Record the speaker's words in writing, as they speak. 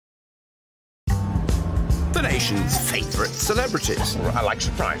the nation's favourite celebrities. I like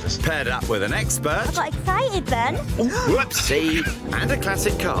surprises. Paired up with an expert. I got excited then. Whoopsie. And a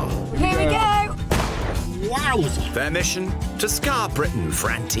classic car. Here we go. Wowza. Their mission? To scar Britain for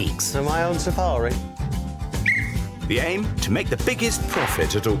antiques. Am I on safari? The aim? To make the biggest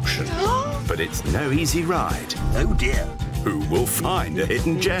profit at auction. But it's no easy ride. Oh dear. Who will find a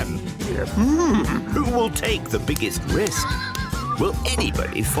hidden gem? Who will take the biggest risk? Will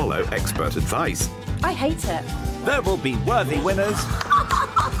anybody follow expert advice? I hate it. There will be worthy winners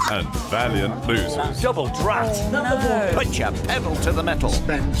and valiant losers. Double drat. No. Put your pedal to the metal.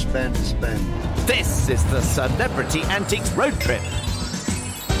 Spend, spend, spend. This is the Celebrity Antiques Road Trip.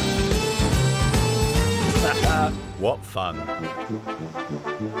 What fun.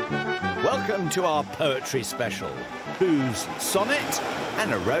 Welcome to our poetry special. Whose sonnet? An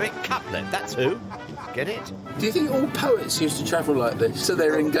heroic couplet, that's who. Get it? Do you think all poets used to travel like this? So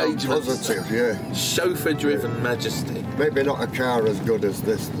their engagements? Positive, yeah. Chauffeur-driven majesty. Maybe not a car as good as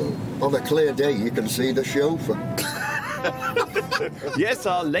this, though. On a clear day, you can see the chauffeur. Yes,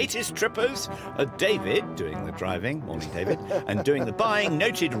 our latest trippers are David, doing the driving, morning David, and doing the buying,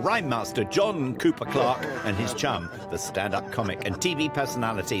 noted rhyme master John Cooper Clarke and his chum, the stand-up comic and TV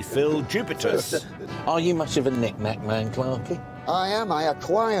personality Phill Jupitus. Are you much of a knick-knack man, Clarky? I am. I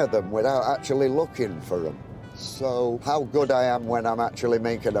acquire them without actually looking for them. So how good I am when I'm actually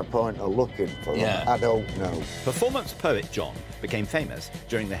making a point of looking for them, I don't know. Performance poet John became famous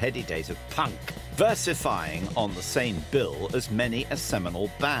during the heady days of punk, versifying on the same bill as many a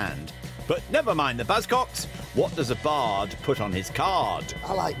seminal band. But never mind the buzzcocks. What does a bard put on his card?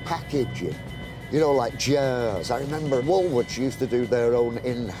 I like packaging. You know, like jars. I remember Woolworths used to do their own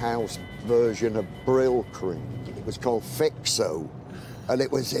in-house version of Brill cream. It was called Fixo. And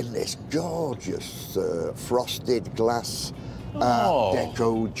it was in this gorgeous frosted glass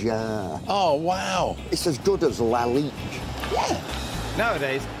deco jar. Oh, wow. It's as good as Lalique. Yeah.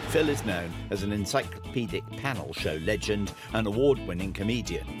 Nowadays, Phill is known as an encyclopedic panel show legend and award-winning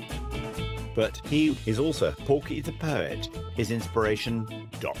comedian. But he is also Porky the Poet, his inspiration,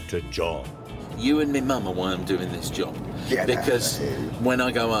 Dr. John. You and me mum are why I'm doing this job. Get because out of here. when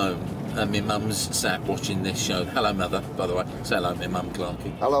I go home and my mum's sat watching this show, hello mother, by the way, say hello to my mum,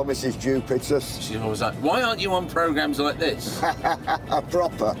 Clarky. Hello, Mrs. Jupitus. She's always like, why aren't you on programmes like this? A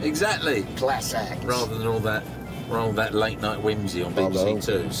proper Exactly. class act. Rather than all that late night whimsy on BBC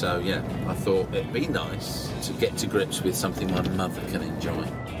Two. So yeah, I thought it'd be nice to get to grips with something my mother can enjoy.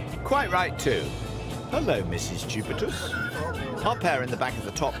 Quite right, too. Hello, Mrs. Jupitus. Our pair in the back of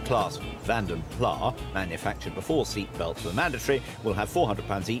the top-class Vanden Pla, manufactured before seatbelts were mandatory, will have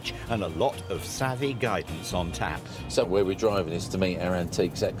 £400 each and a lot of savvy guidance on tap. So where we're driving is to meet our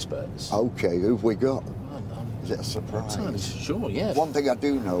antiques experts. OK, who've we got? Is it a surprise? Sure, yeah. One thing I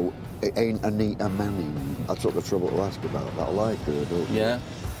do know, it ain't Anita Manning. I took the trouble to ask about that. I like her, don't you? Yeah.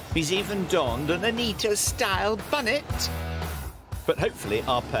 He's even donned an Anita-style bonnet. But hopefully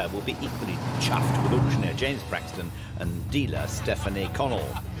our pair will be equally chuffed with auctioneer James Braxton and dealer Stephanie Connell.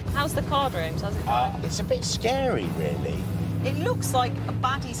 How's the card rooms? How's it It's a bit scary, really. It looks like a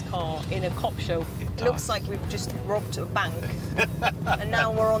baddie's car in a cop show. It looks like we've just robbed a bank and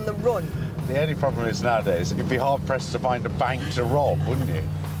now we're on the run. The only problem is nowadays, you'd be hard-pressed to find a bank to rob, wouldn't you?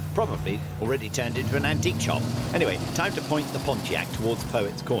 Probably already turned into an antique shop. Anyway, time to point the Pontiac towards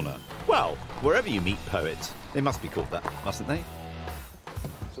Poets' Corner. Well, wherever you meet poets, they must be called that, mustn't they?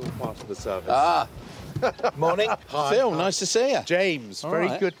 It's all part of the service. Ah. Morning. Hi. Phil, nice to see you. James,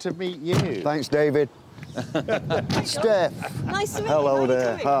 very good to meet you. Thanks, David. Steph. Nice to meet you. Hello How are you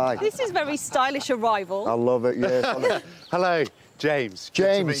there. doing? Hi. This is very stylish arrival. I love it, yes. Hello, James. Good to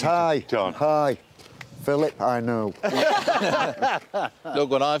meet James, you. hi. John. Hi. Philip, I know. Look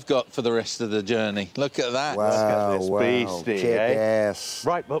what I've got for the rest of the journey. Look at that. Wow, this wow. beastie, Kick eh? ass.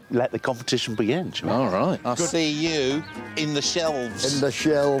 Right, well, let the competition begin, shall we? All right. I'll see you in the shelves. In the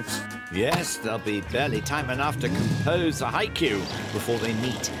shelves. Yes, there'll be barely time enough to compose a haiku before they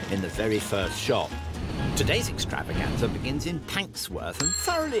meet in the very first shop. Today's extravaganza begins in Panksworth and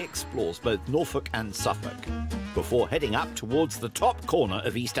thoroughly explores both Norfolk and Suffolk, before heading up towards the top corner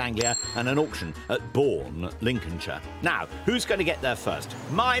of East Anglia and an auction at Bourne, Lincolnshire. Now, who's going to get there first?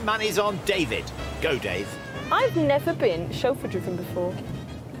 My money's on David. Go, Dave. I've never been chauffeur-driven before.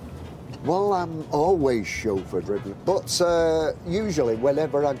 Well, I'm always chauffeur-driven, but usually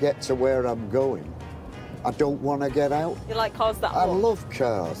whenever I get to where I'm going, I don't want to get out. You like cars that I much? love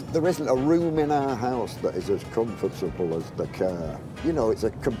cars. There isn't a room in our house that is as comfortable as the car. You know, it's a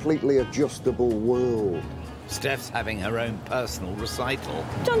completely adjustable world. Steph's having her own personal recital.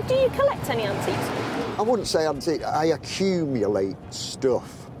 John, do you collect any antiques? I wouldn't say antique. I accumulate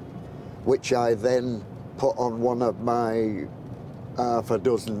stuff, which I then put on one of my half a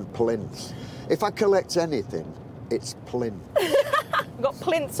dozen plinths. If I collect anything, it's plinth. We've got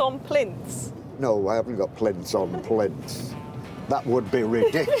plinths on plinths. No, I haven't got plinths on plinths. That would be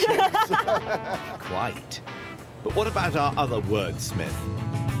ridiculous. Quite. But what about our other wordsmith?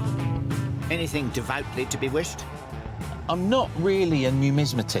 Anything devoutly to be wished? I'm not really a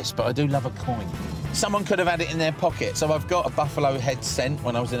numismatist, but I do love a coin. Someone could have had it in their pocket. So I've got a buffalo head cent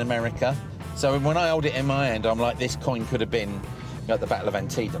when I was in America. So when I hold it in my hand, I'm like, this coin could have been at the Battle of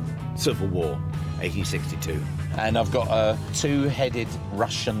Antietam. Civil War, 1862. And I've got a two-headed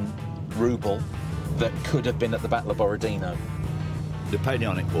Russian ruble that could have been at the Battle of Borodino.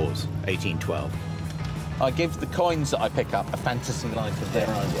 Napoleonic Wars, 1812. I give the coins that I pick up a fantasy life of their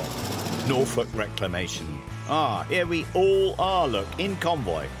own. Norfolk Reclamation. Ah, here we all are, look, in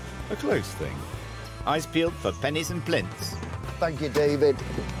convoy. A close thing. Eyes peeled for pennies and plinths. Thank you, David.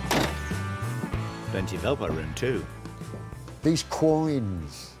 Plenty of elbow room, too. These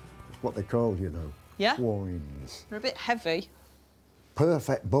coins, that's what they're called, you know. Yeah? Coins. They're a bit heavy.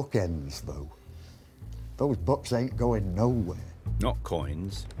 Perfect bookends, though. Those books ain't going nowhere. Not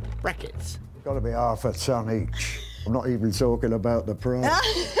coins, brackets. Got to be half a ton each. I'm not even talking about the price.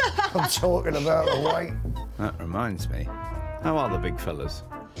 I'm talking about the weight. That reminds me. How are the big fellas?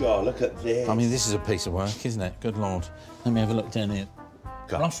 God, look at this. I mean, this is a piece of work, isn't it? Good Lord. Let me have a look down here.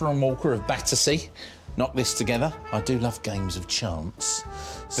 Ruffer and Walker of Battersea knock this together. I do love games of chance.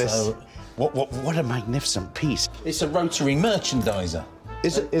 This, what a magnificent piece. It's a rotary merchandiser.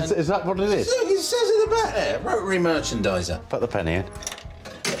 Is that what it is? Look, it says in the back there, rotary merchandiser. Put the penny in.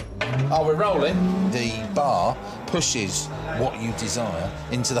 Oh, we're rolling. The bar pushes what you desire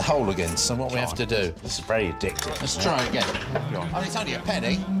into the hole again. So what we have to do... This is very addictive. Let's try again. Oh, it's only a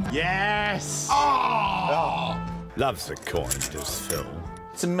penny. Yes! Oh! Loves the coin, does Phil.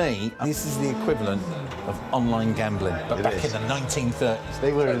 To me, this is the equivalent of online gambling, but back in the 1930s.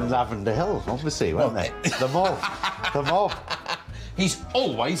 They were in Lavender Hill, obviously, weren't they? The mob. The mob. He's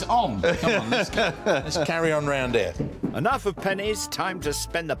always on. Come on, let's carry on round here. Enough of pennies, time to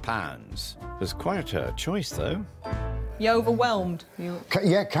spend the pounds. There's quite a choice, though. You overwhelmed?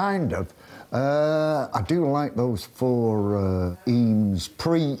 Yeah, kind of. I do like those four Eames,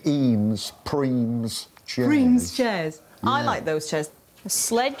 pre-Eames, Preems chairs. Preems chairs. Yeah. I like those chairs. A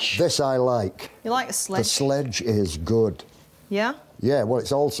sledge. This I like. You like a sledge? The sledge is good. Yeah? Yeah, well,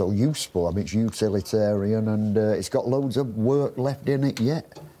 it's also useful. I mean, it's utilitarian and it's got loads of work left in it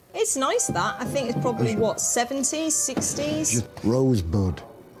yet. It's nice, that. I think it's probably, what, 70s, 60s? Just Rosebud.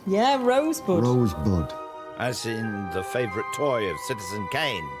 Yeah, Rosebud. Rosebud. As in the favourite toy of Citizen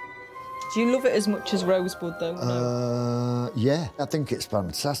Kane. Do you love it as much as Rosebud, though? No? Yeah, I think it's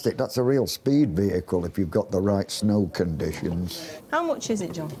fantastic. That's a real speed vehicle if you've got the right snow conditions. How much is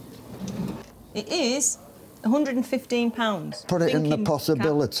it, John? It is £115. Put it in the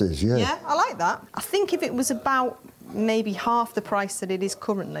possibilities, yeah. Yeah, I like that. I think if it was about maybe half the price that it is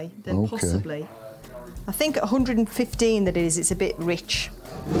currently, then possibly. I think at 115 that it is, it's a bit rich.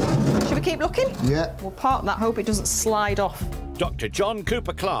 Should we keep looking? Yeah. We'll park that, hope it doesn't slide off. Dr. John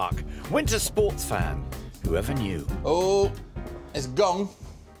Cooper Clarke, winter sports fan. Whoever knew? Oh, it's gone.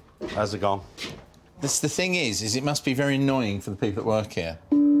 How's it gone? The thing is it must be very annoying for the people that work here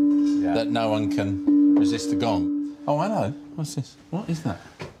that no one can resist the gong. Oh, hello. What's this? What is that?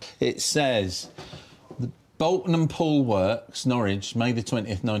 It says... Bolton and Paul Works, Norwich, May the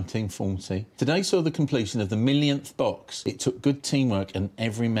 20th, 1940. Today saw the completion of the 1,000,000th box. It took good teamwork and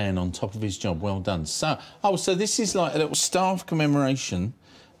every man on top of his job. Well done. So this is like a little staff commemoration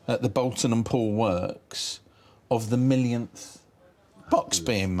at the Bolton and Paul Works of the 1,000,000th box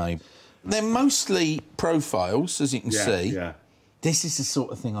being made. They're mostly profiles, as you can see. Yeah. This is the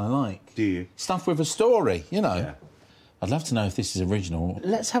sort of thing I like. Do you? Stuff with a story, you know. Yeah. I'd love to know if this is original.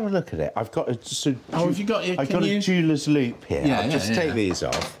 Let's have a look at it. I've got a... have you got it? I've got a jeweler's loop here. Yeah, I'll just take these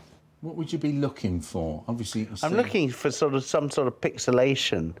off. What would you be looking for? Obviously, you can I'm see. looking for some sort of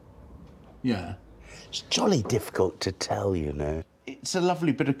pixelation. Yeah. It's jolly difficult to tell, you know. It's a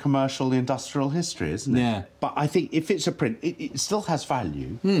lovely bit of commercial industrial history, isn't it? Yeah. But I think if it's a print, it still has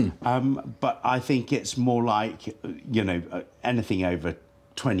value. But I think it's more like, you know, anything over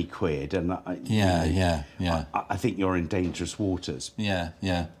 20 quid. And I think you're in dangerous waters. Yeah,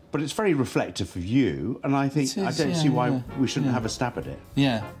 yeah. But it's very reflective of you, and I think I don't see why we shouldn't have a stab at it.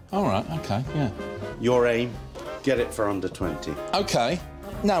 Yeah. All right. Okay. Yeah. Your aim, get it for under 20. Okay.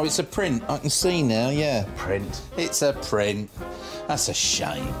 No, it's a print. I can see now. Yeah. Print. It's a print. That's a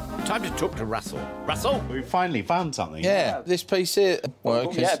shame. Time to talk to Russell. Russell? We finally found something. Yeah. This piece here.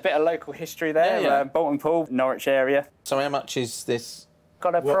 Yeah, a bit of local history there. Yeah. Bolton Pool, Norwich area. So how much is this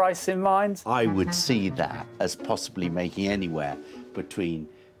got a price in mind? I would see that as possibly making anywhere between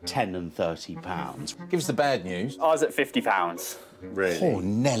 £10 and £30. Give us the bad news. I was at £50. Really? Oh,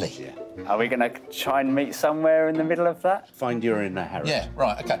 Nelly. Yeah. Are we going to try and meet somewhere in the middle of that? Find you're in a hurry. Yeah,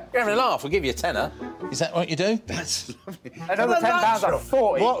 right, OK. You're having a laugh, we'll give you a tenner. Is that what you do? That's lovely. Another £10 are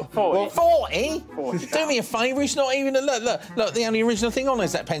 40. What? 40. 40? 40. Do me a favour, it's not even... Look, the only original thing on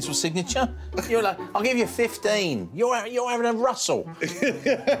is that pencil signature. You're like, I'll give you 15. You're having a rustle.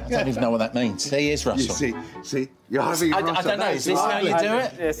 I don't even know what that means. He is Russell. You see, you're having a rustle. I don't know, is this how you do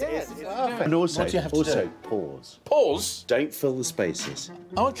it? Yes, And also, What do you have to do? pause. Pause? Don't fill the spaces.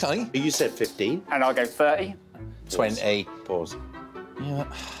 OK. You said 15. And I'll go 30. 20. Pause. Yeah.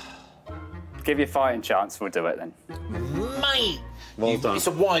 Give you a fighting chance, we'll do it then. Mate! Well done. It's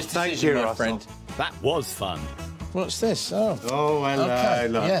a wise decision, my Russell. friend. That was fun. What's this? Oh. Oh, hello, Okay,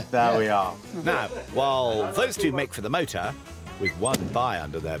 look. yeah, there yeah. we are. Now, while those two make for the motor, with one buy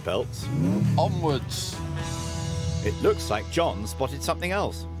under their belts, Onwards. it looks like John spotted something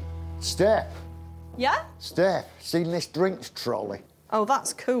else. Steph, Yeah? Steph, seen this drinks trolley? Oh,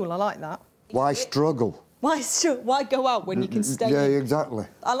 that's cool. I like that. Why struggle? Why go out when you can stay Yeah, in? exactly.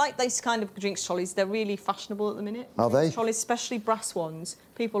 I like these kind of drinks trolleys. They're really fashionable at the minute. Are they? Drinks trolleys, especially brass ones.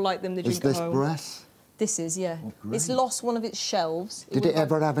 People like them. They drink Is this at home. brass? This is, yeah. great. It's lost one of its shelves. Did it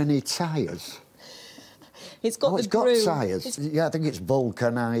ever have any tyres? It's got Oh, the it's got groove. tyres. It's- Yeah, I think it's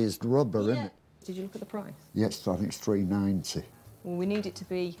vulcanised rubber, isn't yeah. it? Did you look at the price? Yes, I think it's £3.90. Well, we need it to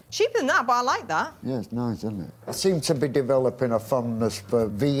be cheaper than that, but I like that. Yeah, it's nice, isn't it? I seem to be developing a fondness for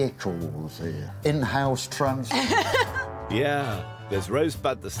vehicles here. In-house transport. Yeah, there's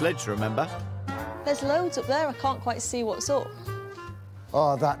Rosebud the sledge, remember? There's loads up there. I can't quite see what's up.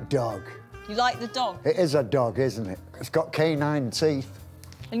 Oh, that dog. You like the dog? It is a dog, isn't it? It's got canine teeth.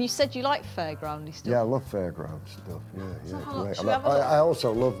 And you said you like fairgroundy stuff. Yeah, I love fairground stuff. Yeah, look, great. shall we have a look? I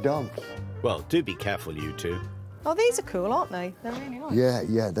also love dogs. Well, do be careful, you two. Oh, these are cool, aren't they? They're really nice.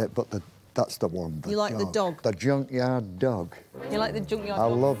 Yeah, that's the one. You like the dog? The junkyard dog. You like the junkyard I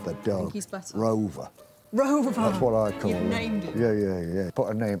dog? love the dog. I think he's better. Rover. Rover. That's what I call You've him. named it. Yeah. Put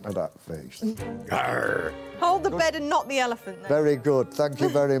a name to that face. Arr. Hold the bed and not the elephant, then. Very good. Thank you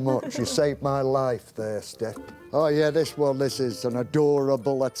very much. You saved my life there, Steph. Oh, yeah, this is an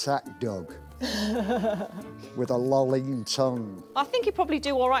adorable attack dog. With a lolling tongue. I think he'd probably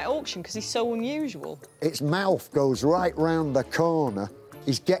do all right at auction because he's so unusual. Its mouth goes right round the corner.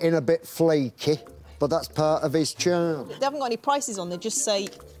 He's getting a bit flaky, but that's part of his charm. They haven't got any prices on, they just say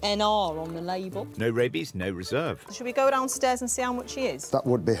NR on the label. No rabies, no reserve. Should we go downstairs and see how much he is? That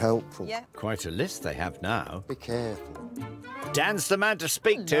would be helpful. Yeah. Quite a list they have now. Be careful. Dan's the man to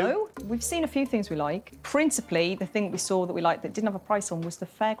speak to. No, we've seen a few things we like. Principally, the thing we saw that we liked that didn't have a price on was the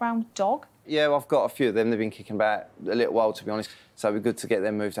fairground dog. Yeah, well, I've got a few of them. They've been kicking about a little while, to be honest. So it'd be good to get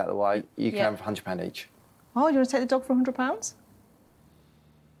them moved out of the way. You can Yeah. have £100 each. Oh, do you want to take the dog for £100?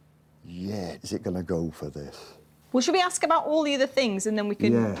 Yeah, is it going to go for this? Well, should we ask about all the other things and then we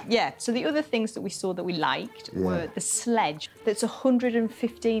can... Yeah. So the other things that we saw that we liked Yeah. were the sledge. That's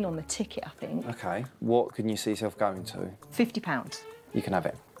 115 on the ticket, I think. OK. What can you see yourself going to? £50. You can have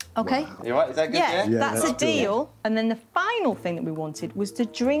it. OK. You all right? Is that good, Yeah, Yeah, that's a that's good. deal. And then the final thing that we wanted was the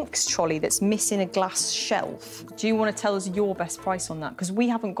drinks trolley that's missing a glass shelf. Do you want to tell us your best price on that? Because we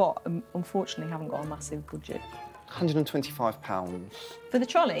haven't got, unfortunately, haven't got a massive budget. £125 For the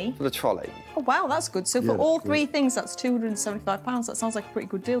trolley? for the trolley. Oh, wow, that's good. So for Yeah, all that's three things, that's £275. That sounds like a pretty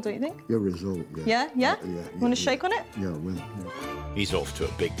good deal, don't you think? Your result, yeah. Yeah? Yeah, You want to shake on it? Yeah, well, yeah. He's off to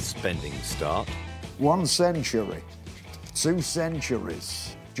a big spending start. 1 century. 2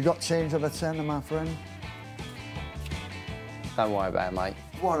 centuries. You got change of a tenner, my friend? Don't worry about it, mate.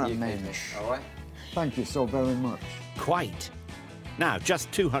 What a You keep it, mensch. all right? Thank you so very much. Quite. Now, just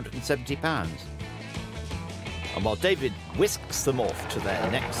 £270. And while David whisks them off to their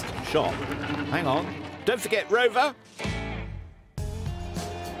next shop, hang on, don't forget Rover.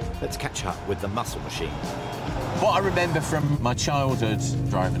 Let's catch up with the muscle machine. What I remember from my childhood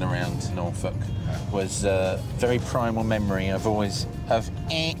driving around Norfolk was a very primal memory of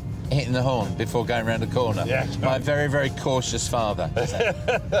hitting the horn before going around a corner. Yeah. My very, very cautious father.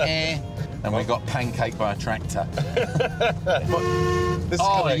 And we got pancaked by a tractor.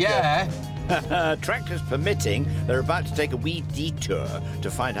 Oh, yeah. Tractors permitting, they're about to take a wee detour to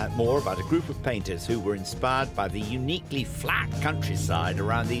find out more about a group of painters who were inspired by the uniquely flat countryside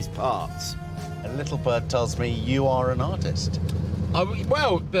around these parts. A little bird tells me you are an artist.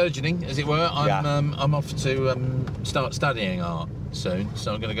 Well, burgeoning, as it were. Yeah. I'm off to start studying art soon,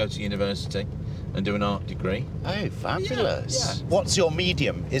 so I'm going to go to university and do an art degree. Oh, fabulous. Yeah. What's your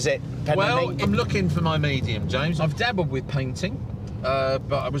medium? Is it pen and Well, ink? I'm looking for my medium, James. I've dabbled with painting.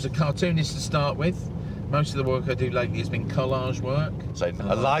 but I was a cartoonist to start with. Most of the work I do lately has been collage work. So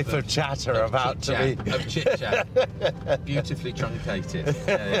a life of chatter about to be... Of chit-chat. Beautifully truncated.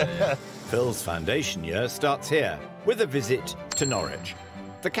 Yeah. Phil's foundation year starts here, with a visit to Norwich,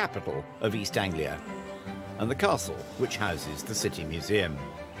 the capital of East Anglia, and the castle which houses the City Museum,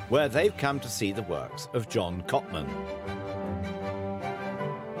 where they've come to see the works of John Cotman.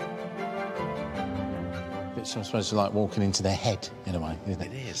 It's I suppose like walking into their head, in a way, isn't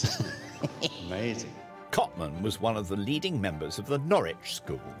it? It is. Amazing. Cotman was one of the leading members of the Norwich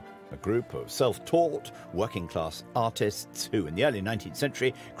School, a group of self-taught, working-class artists who, in the early 19th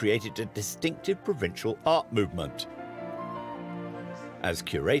century, created a distinctive provincial art movement. As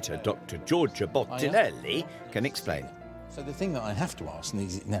curator, Dr. Giorgia Bottinelli can explain. So the thing that I have to ask,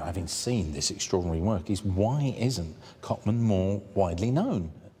 now having seen this extraordinary work, is why isn't Cotman more widely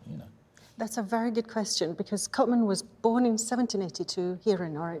known? You know? That's a very good question, because Cotman was born in 1782 here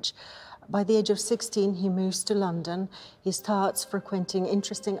in Norwich. By the age of 16, he moves to London. He starts frequenting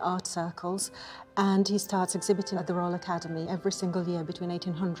interesting art circles, and he starts exhibiting at the Royal Academy every single year between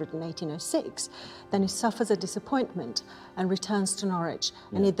 1800 and 1806. Then he suffers a disappointment and returns to Norwich,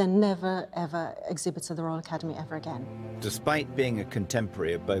 and he then never, ever exhibits at the Royal Academy ever again. Despite being a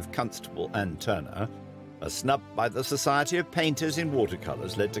contemporary of both Constable and Turner, a snub by the Society of Painters in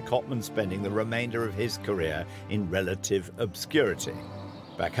watercolours led to Cotman spending the remainder of his career in relative obscurity.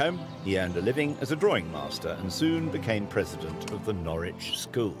 Back home, he earned a living as a drawing master and soon became president of the Norwich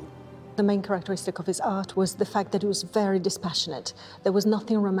School. The main characteristic of his art was the fact that it was very dispassionate. There was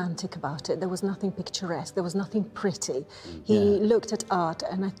nothing romantic about it. There was nothing picturesque. There was nothing pretty. He looked at art,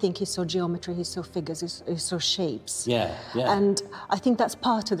 and I think he saw geometry, he saw figures, he saw shapes. And I think that's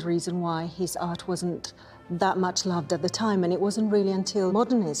part of the reason why his art wasn't that much loved at the time, and it wasn't really until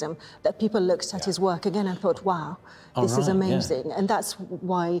modernism that people looked at his work again and thought, wow, this is amazing. And that's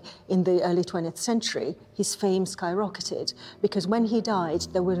why in the early 20th century his fame skyrocketed, because when he died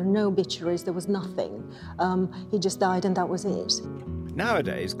there were no obituaries, there was nothing. He just died and that was it.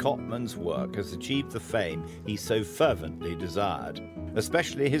 Nowadays, Cotman's work has achieved the fame he so fervently desired,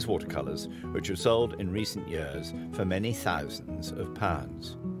 especially his watercolours, which have sold in recent years for many thousands of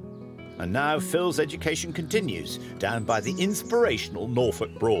pounds. And now Phil's education continues down by the inspirational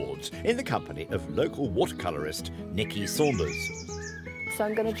Norfolk Broads in the company of local watercolourist Nikki Saunders. So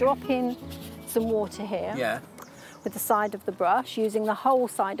I'm going to drop in some water here with the side of the brush, using the whole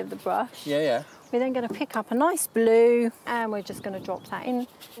side of the brush. We're then going to pick up a nice blue and we're just going to drop that in.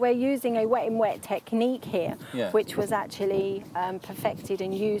 We're using a wet in wet technique here, which was actually perfected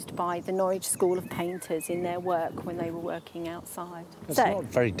and used by the Norwich School of Painters in their work when they were working outside. It's not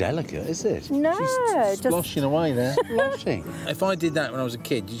very delicate, is it? No, just sloshing away there. Sloshing. If I did that when I was a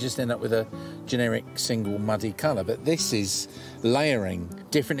kid, you just end up with a generic single muddy colour, but this is layering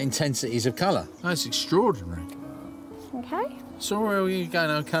different intensities of colour. That's extraordinary. Okay. So are you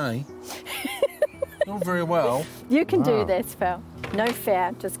going okay? Not very well. You can do this, Phil. No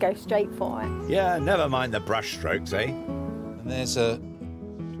fear, just go straight for it. Yeah, never mind the brush strokes, eh? And there's a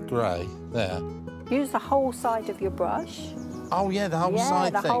grey there. Use the whole side of your brush. Oh, yeah, the whole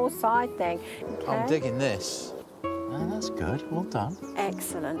side thing. Yeah, the whole side thing. Okay. I'm digging this. Oh, that's good. Well done.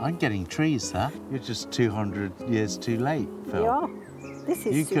 Excellent. I'm getting trees there. You're just 200 years too late, Phil. You are. This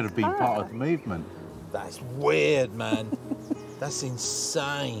is You could have been part of the movement. That's weird, man. That's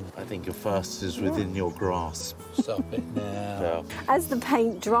insane. I think your first is within your grasp. Stop it now. As the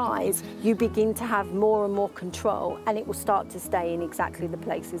paint dries, you begin to have more and more control, and it will start to stay in exactly the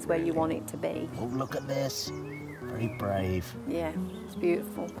places where you want it to be. Oh, look at this. Very brave. Yeah, it's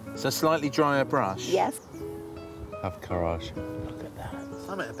beautiful. It's a slightly drier brush. Yes. Have courage. Look at that.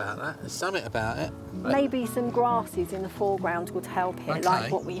 Something about that. There's something about it. Maybe some grasses in the foreground would help here,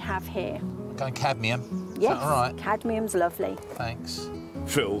 like what we have here. Going cadmium. Yes, Is that all right? Cadmium's lovely. Thanks.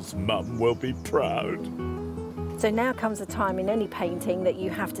 Phil's mum will be proud. So now comes a time in any painting that you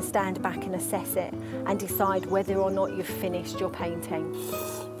have to stand back and assess it and decide whether or not you've finished your painting.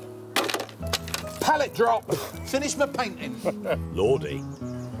 Palette drop! Finish my painting. Lordy.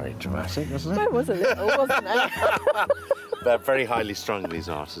 Very dramatic, wasn't it? It was a little, wasn't it? They're very highly strung, these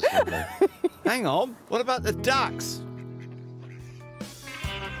artists, aren't they? Hang on, what about the ducks?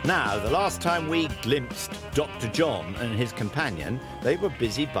 Now, the last time we glimpsed Dr. John and his companion, they were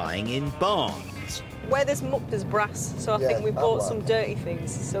busy buying in barns. Where there's muck, there's brass, so I think we bought some dirty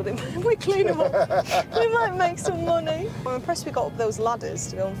things so that when we clean them up, we might make some money. I'm impressed we got up those ladders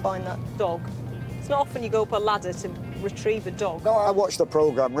to go and find that dog. It's not often you go up a ladder to retrieve a dog. No, I watch the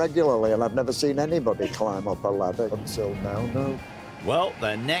programme regularly and I've never seen anybody climb up a ladder until now, no. Well,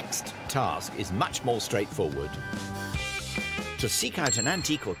 their next task is much more straightforward. to seek out an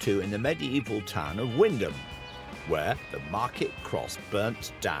antique or two in the medieval town of Wymondham, where the market cross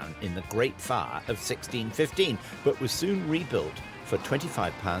burnt down in the Great Fire of 1615, but was soon rebuilt for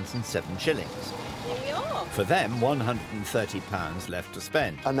 £25 and 7 shillings. Here we are. For them, £130 left to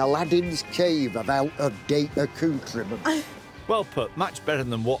spend. An Aladdin's cave of out-of-date accoutrement. Well put, much better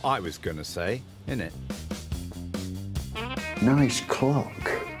than what I was going to say, innit? Nice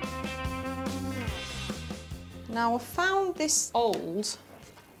clock. Now, I found this old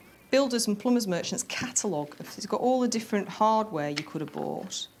builders and plumbers merchants catalogue. It's got all the different hardware you could have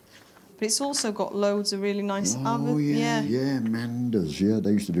bought. But it's also got loads of really nice... Oh, yeah, Menders. Yeah,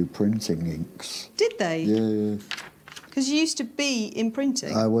 they used to do printing inks. Did they? Yeah. Because you used to be in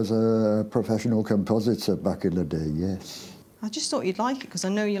printing. I was a professional compositor back in the day, yes. I just thought you'd like it, because I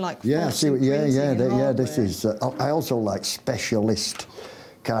know you like... Yeah, see, yeah, this is... I also like specialist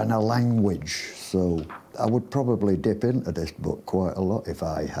kind of language, so I would probably dip into this book quite a lot if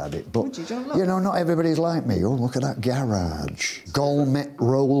I had it. But, you know, not everybody's like me. Oh, look at that garage. Golmet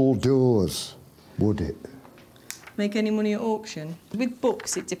roll doors. Would it? Make any money at auction? With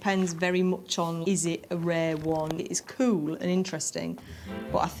books, it depends very much on, is it a rare one? It is cool and interesting,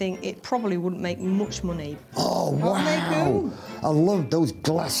 but I think it probably wouldn't make much money. Oh, wow! I love those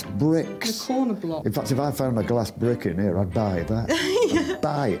glass bricks. The corner block. In fact, if I found a glass brick in here, I'd buy that. I'd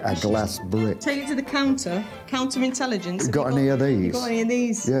buy a glass brick. Take it to the counter. Counterintelligence. Got any of these? You got any of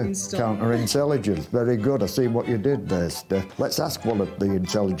these in stock? Counterintelligence. Very good. I see what you did there, Steph. Let's ask one of the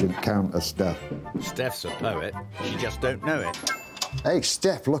intelligent counter staff. Steph's a poet. She just don't know it. Hey,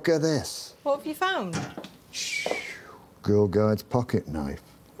 Steph, look at this. What have you found? Girl Guide's pocket knife.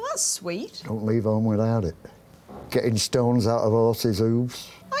 Well, that's sweet. Don't leave home without it. Getting stones out of horses' hooves.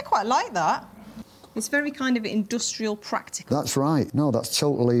 I quite like that. It's very kind of industrial practical. That's right. No, that's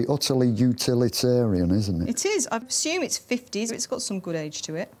totally, utterly utilitarian, isn't it? It is. I assume it's 50s. It's got some good age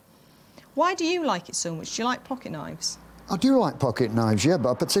to it. Why do you like it so much? Do you like pocket knives? I do like pocket knives, yeah,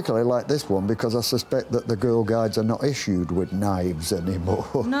 but I particularly like this one because I suspect that the Girl Guides are not issued with knives anymore.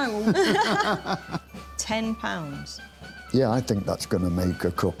 No. £10. Yeah, I think that's going to make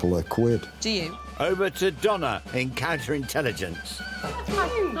a couple of quid. Do you? Over to Donna in counterintelligence.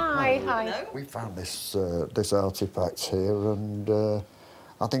 Hi. We found this this artefact here, and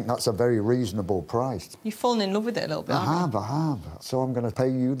I think that's a very reasonable price. You've fallen in love with it a little bit, I have. So I'm going to pay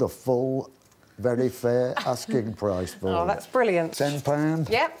you the full, very fair asking price for it. Oh, that's brilliant. £10?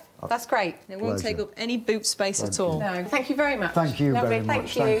 Yep, that's great. It won't take up any boot space at all. No, thank you very much. Thank you Lovely, very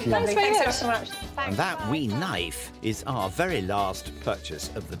much. Thank you. Thanks Thanks so much. And that wee knife is our very last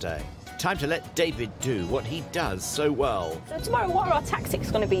purchase of the day. Time to let David do what he does so well. So tomorrow, what are our tactics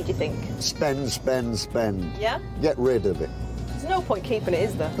going to be, do you think? Spend. Yeah? Get rid of it. There's no point keeping it,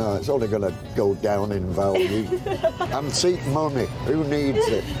 is there? No, it's only going to go down in value. Antique money. Who needs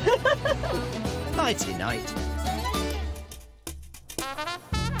it? Nighty-night.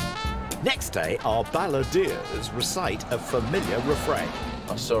 Next day, our balladeers recite a familiar refrain.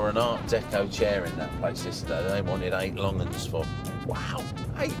 I saw an Art Deco chair in that place yesterday. They wanted 8 long uns for. Wow,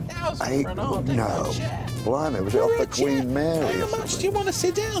 8,000 for an Art Deco chair. Blimey, was it off the Queen Mary? How much do you want to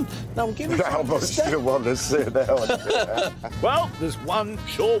sit down? No, give me How much do you want to sit down? Well, there's one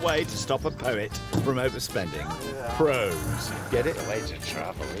sure way to stop a poet from overspending. Prose. Get it? Way to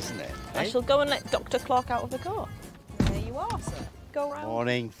travel, isn't it? I shall go and let Dr. Clarke out of the car. There you are, sir. Go round.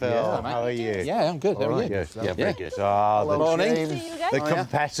 Morning, Phil. Yeah, how are you? Yeah, I'm good. How are you? Good. Yeah, very good. Hello, morning. The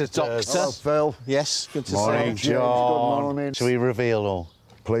competitors. Hello, Phil. Yes, good to Morning, see you. John. Good morning. Shall we reveal all?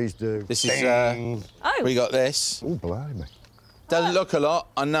 Please do. This is, Oh. we got this. Oh, blimey. Doesn't look a lot,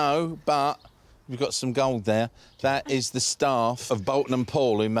 I know, but we've got some gold there. That is the staff of Bolton and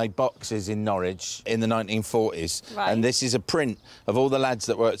Paul, who made boxes in Norwich in the 1940s. Right. And this is a print of all the lads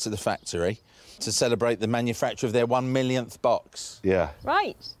that worked at the factory to celebrate the manufacture of their 1 millionth box. Yeah.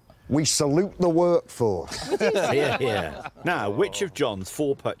 Right. We salute the workforce. Here. Now, which of John's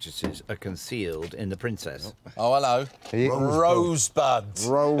 4 purchases are concealed in the princess? Oh, hello. Rosebud.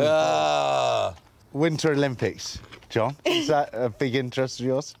 Rosebud. Winter Olympics. John, is that a big interest of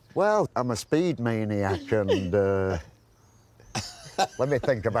yours? Well, I'm a speed maniac and... let me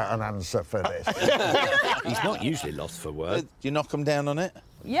think about an answer for this. He's not usually lost for words. You knock them down on it?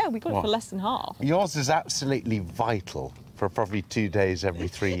 Yeah, we got it for less than half. Yours is absolutely vital for probably 2 days every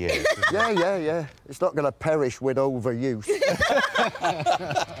 3 years. Yeah. It's not going to perish with overuse.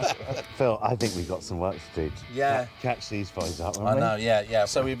 Phil, I think we've got some work to do. Yeah. Catch these boys up, I know, yeah.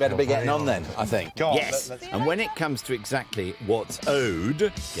 So we better be getting on then, I think. Go on. Yes, and when it comes to exactly what's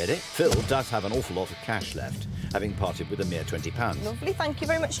owed, get it? Phil does have an awful lot of cash left, having parted with a mere £20. Lovely, thank you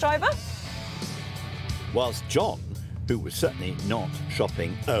very much, driver. Whilst John who was certainly not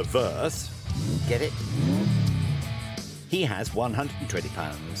shopping averse. Get it? He has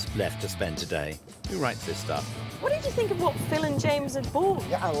 £120 left to spend today. Who writes this stuff? What did you think of what Phill and James had bought?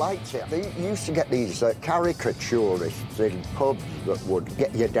 Yeah, I liked it. They used to get these caricaturists in pubs that would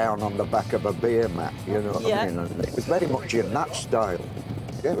get you down on the back of a beer mat, you know what I mean? And it was very much in that style.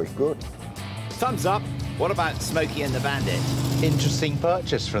 Yeah, it was good. Thumbs up. What about Smokey and the Bandit? Interesting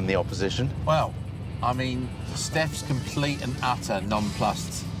purchase from the opposition. Well, I mean, Steph's complete and utter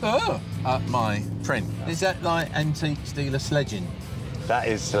nonplussed at my print. Is that like antique dealer sledging? That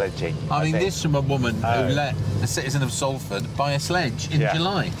is sledging. I mean, this from a woman who let a citizen of Salford buy a sledge in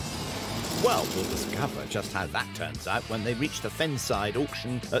July. Well, we'll discover just how that turns out when they reach the Fenside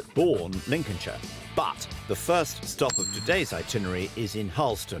auction at Bourne, Lincolnshire. But the first stop of today's itinerary is in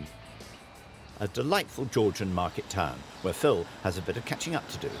Harleston, a delightful Georgian market town where Phill has a bit of catching up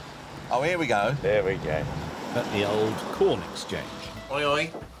to do. Oh, here we go. There we go. At the old corn exchange. Oi,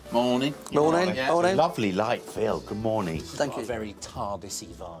 oi. Morning. Morning. Yeah. Morning. Lovely light, Phill. Good morning. Thank you. A very TARDIS-y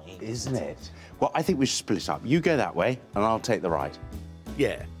vibe. Isn't it? Well, I think we should split up. You go that way, and I'll take the right.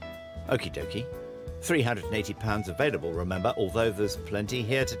 Yeah. Okie dokie. £380 available, remember, although there's plenty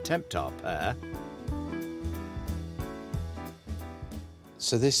here to tempt our pair.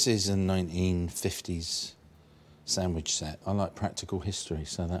 So this is a 1950s sandwich set. I like practical history,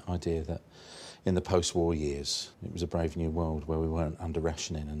 so that idea that in the post-war years, it was a brave new world where we weren't under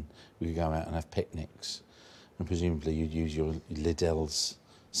rationing and we could go out and have picnics. And presumably you'd use your Lidl's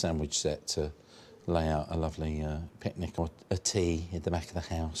sandwich set to lay out a lovely picnic or a tea at the back of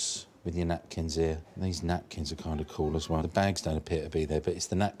the house with your napkins here. And these napkins are kind of cool as well. The bags don't appear to be there, but it's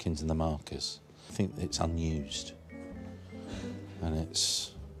the napkins and the markers. I think it's unused. And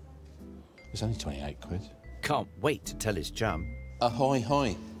it's only 28 quid. Can't wait to tell his chum. Ahoy,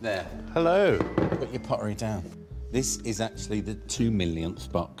 hoy. There. Hello. Put your pottery down. This is actually the 2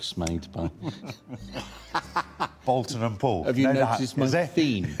 millionth box made by... Bolton and Paul. Have you noticed my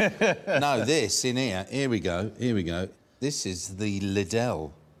theme? No, this in here. Here we go. Here we go. This is the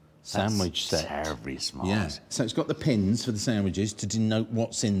Lidl sandwich set. Terribly smart. Yeah. So it's got the pins for the sandwiches to denote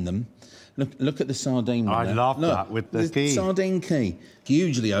what's in them. Look at the sardine one. I love that with the key. Sardine key.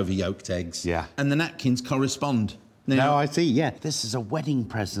 Hugely over-yolked eggs. Yeah. And the napkins correspond. Now, no, I see, yeah. This is a wedding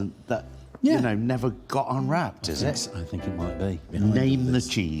present that, you know, never got unwrapped, is it? I think it might be. Name the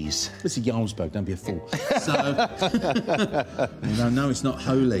cheese. It's a Jarlsberg, don't be a fool. So, no, it's not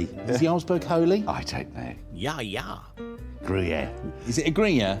holy. Is Jarlsberg holy? I don't know. Yeah. Gruyere. Is it a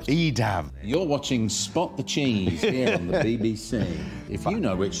Gruyere? Edam. You're watching Spot the Cheese here on the BBC. If you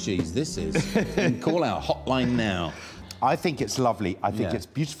know which cheese this is, then call our hotline now. I think it's lovely. I think it's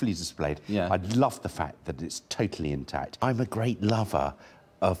beautifully displayed. Yeah. I love the fact that it's totally intact. I'm a great lover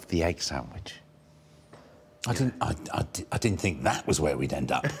of the egg sandwich. I didn't think that was where we'd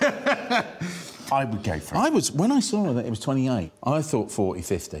end up. I would go for it. When I saw that it was 28, I thought 40,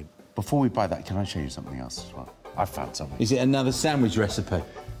 50. Before we buy that, can I show you something else as well? I found something. Is it another sandwich recipe?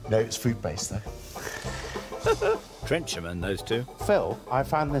 No, it's food-based, though. Trencherman, those two. Phill, I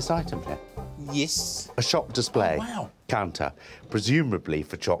found this item here. Yes. A shop display. Oh, wow. Counter, presumably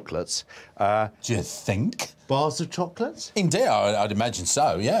for chocolates. Do you think? Bars of chocolates? Indeed, I'd imagine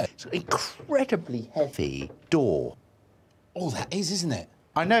so, yeah. It's an incredibly heavy door. Oh, that is, isn't it?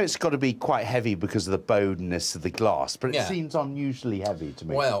 I know it's got to be quite heavy because of the boneness of the glass, but it Yeah. seems unusually heavy to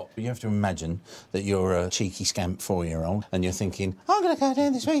me. Well, you have to imagine that you're a cheeky scamp 4-year-old and you're thinking, I'm going to go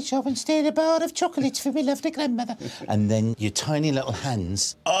down the sweet shop and steal a bar of chocolates for my lovely grandmother. And then your tiny little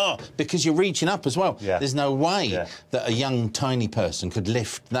hands, because you're reaching up as well. Yeah. There's no way that a young, tiny person could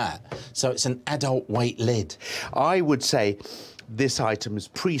lift that. So it's an adult weight lid. I would say this item is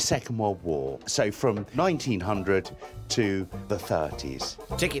pre-Second World War, so from 1900 to the 30s.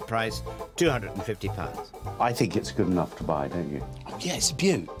 Ticket price, £250. I think it's good enough to buy, don't you? Oh, yeah, it's a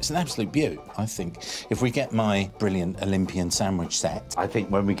beaut. It's an absolute beaut, I think. If we get my brilliant Olympian sandwich set... I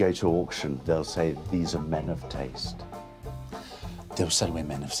think when we go to auction, they'll say these are men of taste. They'll say we're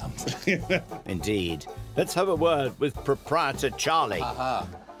men of something. Indeed. Let's have a word with proprietor Charlie.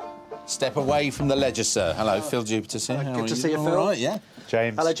 Step away from the ledger, sir. Hello, Phill Jupitus here. Good to see you, Phill. All right, yeah.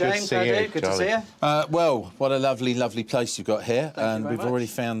 James, hello, James. Good to see you. Good to see you. Well, what a lovely, lovely place you've got here. Thank you very we've already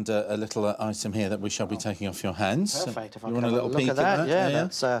found a little item here that we shall be taking off your hands. Perfect. If I You can want a have little peek look at that? Yeah, Yeah.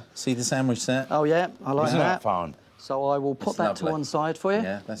 that's... See the sandwich set? Oh, yeah, I like Isn't that. that fun? So I will put It's that to lovely. one side for you.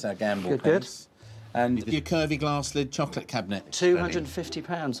 Yeah, that's our gamble Good. piece. And your curvy glass lid chocolate cabinet.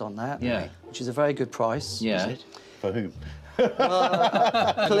 £250 on that. Yeah. Which is a very good price. Yeah. For whom?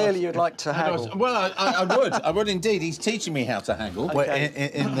 Clearly you'd like to haggle. Well, I would. I would indeed. He's teaching me how to haggle. Well,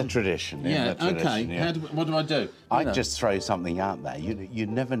 in the tradition. OK. Yeah. What do I do? I'd just throw something out there. You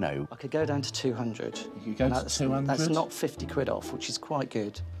never know. I could go down to 200. You could go to 200? That's not 50 quid off, which is quite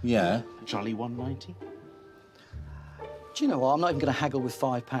good. Yeah. Jolly 190? Do you know what? I'm not even going to haggle with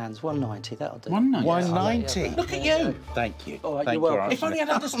 £5. 190, that'll do. 190? 190? Look at you! Thank you. All right, Thank you're welcome. you, If only I'd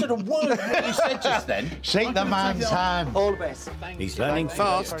understood a word of what you said just then. Shake the man's hand. All the best. He's learning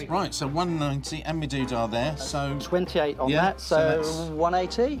fast. Right, so 190 and my doodah there, so... 28 on Yeah, that, so so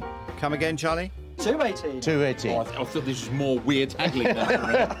 180. Come again, Charlie? 280. 280. Oh, I thought this was more weird haggling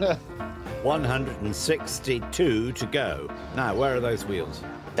than 162 to go. Now, where are those wheels?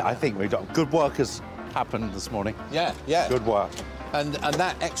 I think we've got good work has happened this morning. Yeah, yeah. Good work. And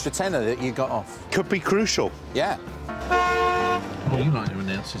that extra tenner that you got off. Could be crucial. Yeah. Oh, you like to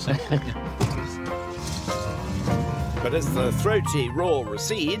announce yourself, don't you? But as the throaty roar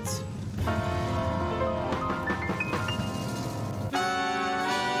recedes,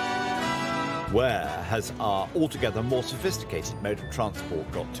 where has our altogether more sophisticated mode of transport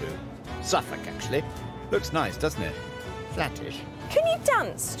got to? Suffolk, actually. Looks nice, doesn't it? Flattish. Can you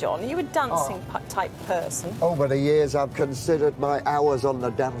dance, John? Are you a dancing type person? Over the years, I've considered my hours on the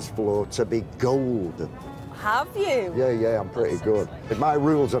dance floor to be gold. Have you? Yeah, I'm pretty good. My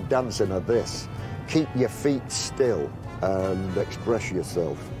rules of dancing are this. Keep your feet still and express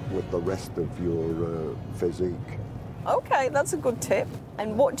yourself with the rest of your physique. OK, that's a good tip.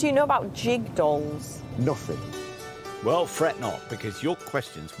 And what do you know about jig dolls? Nothing. Well, fret not, because your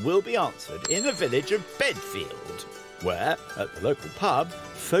questions will be answered in the village of Bedfield, where, at the local pub,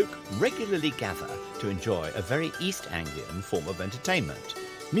 folk regularly gather to enjoy a very East Anglian form of entertainment.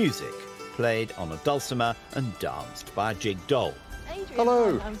 Music, played on a dulcimer and danced by a jig doll. Adrian,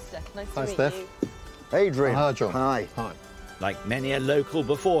 hello. I'm Steph. Nice Hi, to meet Steph. you. Adrian. Hi, John. Hi. Hi. Like many a local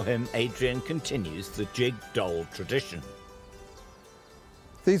before him, Adrian continues the jig doll tradition.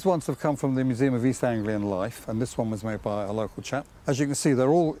 These ones have come from the Museum of East Anglian Life, and this one was made by a local chap. As you can see, they're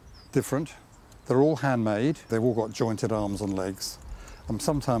all different. They're all handmade. They've all got jointed arms and legs. And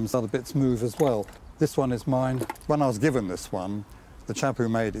sometimes other bits move as well. This one is mine. When I was given this one, the chap who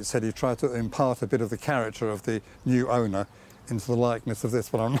made it said he tried to impart a bit of the character of the new owner into the likeness of this,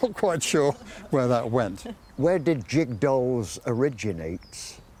 but I'm not quite sure where that went. Where did jig dolls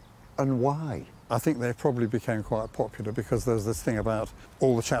originate and why? I think they probably became quite popular because there's this thing about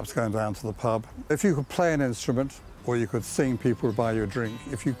all the chaps going down to the pub. If you could play an instrument or you could sing, people would buy you a drink.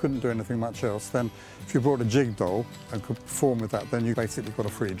 If you couldn't do anything much else, then if you brought a jig doll and could perform with that, then you basically got a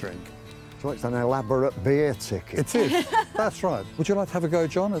free drink. So it's an elaborate beer ticket. It is. That's right. Would you like to have a go,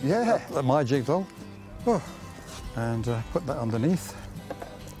 John? At my jig doll? Oh. And put that underneath.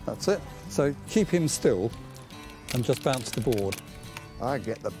 That's it. So keep him still and just bounce the board. I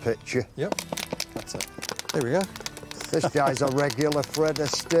get the picture. Yep. That's it. There we go. This guy's a regular Fred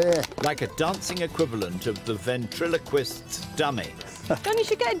Astaire. Like a dancing equivalent of the ventriloquist's dummy. John, you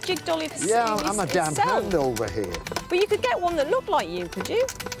should get a jig doll Yeah, I'm a damn hand over here. But you could get one that looked like you, could you?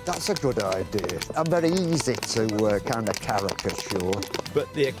 That's a good idea. I'm very easy to kind of caricature.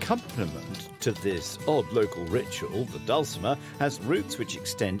 But the accompaniment to this odd local ritual, the dulcimer, has roots which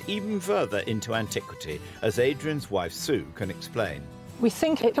extend even further into antiquity, as Adrian's wife Sue can explain. We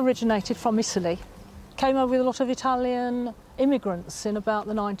think it originated from Italy. Came over with a lot of Italian immigrants in about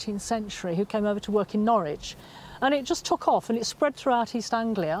the 19th century who came over to work in Norwich. And it just took off and it spread throughout East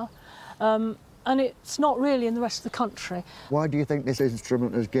Anglia. And it's not really in the rest of the country. Why do you think this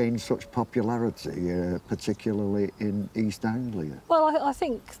instrument has gained such popularity, particularly in East Anglia? Well, I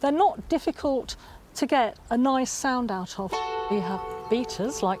think they're not difficult to get a nice sound out of. We have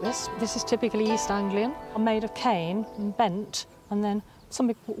beaters like this. This is typically East Anglian, made of cane and bent, and then some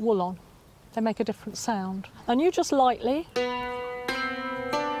people put wool on. They make a different sound. And you just lightly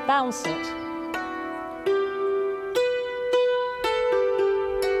bounce it.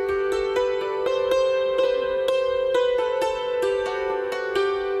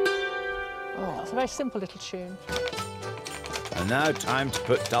 It's a very simple little tune. And now time to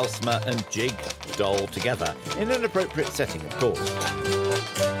put dulcimer and jig doll together, in an appropriate setting, of course.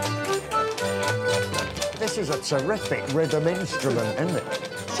 This is a terrific rhythm instrument, isn't it?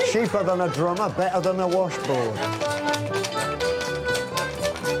 Cheaper than a drummer, better than a washboard.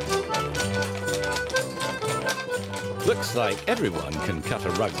 Looks like everyone can cut a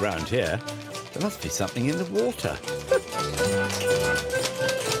rug round here. There must be something in the water.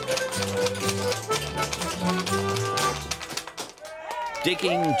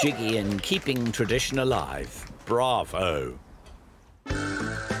 Digging, jiggy and keeping tradition alive. Bravo.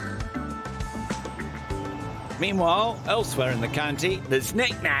 Meanwhile, elsewhere in the county, there's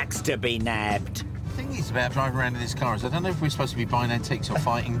knick-knacks to be nabbed. The thing is about driving around in this car is I don't know if we're supposed to be buying antiques or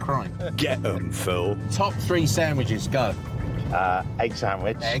fighting crime. Get 'em, Phil. Top 3 sandwiches, go. Egg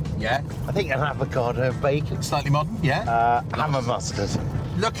sandwich. Egg, yeah. I think an avocado bacon. Slightly modern, yeah. Ham and mustard.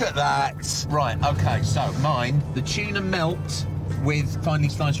 Look at that. Right, OK, so mine, the tuna melt with finely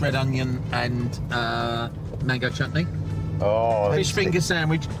sliced red onion and mango chutney. Oh, fish finger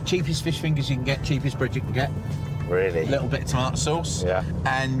sandwich, cheapest fish fingers you can get, cheapest bread you can get. Really? A little bit of tomato sauce. Yeah.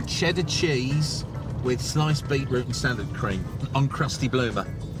 And cheddar cheese with sliced beetroot and salad cream on crusty bloomer.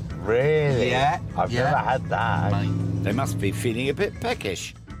 Really? Yeah. I've never had that. Mate. They must be feeling a bit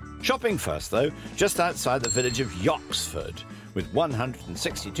peckish. Shopping first, though, just outside the village of Yoxford, with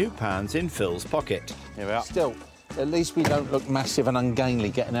 £162 in Phil's pocket. Here we are. Still, at least we don't look massive and ungainly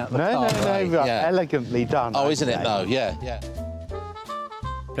getting out of the car. No, elegantly done. Oh, isn't it, though? Yeah, yeah.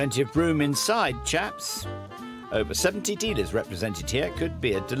 Plenty of room inside, chaps. Over 70 dealers represented here. Could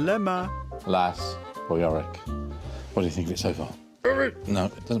be a dilemma. Lass, Boyoric, what do you think of it so far? No,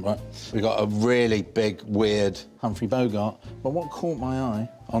 it doesn't work. We've got a really big, weird Humphrey Bogart. But what caught my eye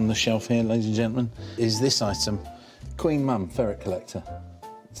on the shelf here, ladies and gentlemen, is this item. Queen Mum Ferret Collector.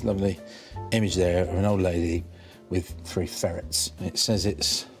 It's a lovely image there of an old lady with 3 ferrets. It says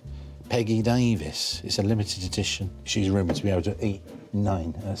it's Peggy Davis. It's a limited edition. She's rumoured to be able to eat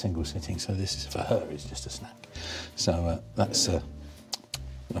 9 at a single sitting, so this is, for her, is just a snack. So that's a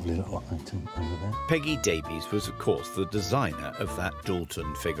lovely little item over there. Peggy Davies was, of course, the designer of that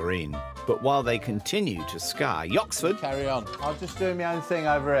Dalton figurine. But while they continue to scour Yoxford... Carry on. I'll just do my own thing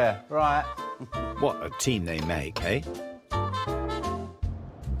over here. Right. What a team they make, eh?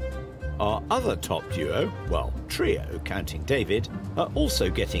 Our other top duo, well, trio, counting David, are also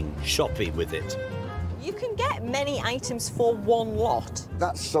getting shoppy with it. You can get many items for one lot.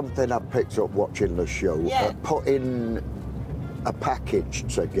 That's something I picked up watching the show. Yeah. Putting a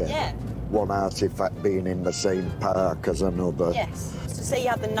package together. Yeah. One artefact being in the same park as another. Yes. So say you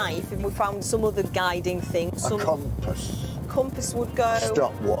had the knife and we found some other guiding thing. A compass. A compass would go.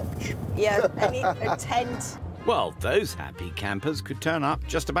 Stopwatch. Yeah, a tent. Well, those happy campers could turn up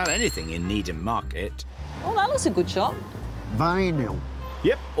just about anything in Needham Market. Oh, that looks a good shop. Vinyl.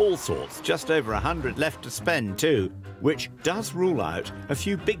 Yep, all sorts. Just over 100 left to spend, too, which does rule out a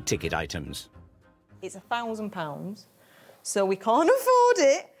few big-ticket items. It's £1,000, so we can't afford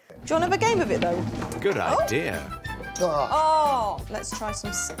it. Do you want to have a game of it, though? Good idea. Oh, let's try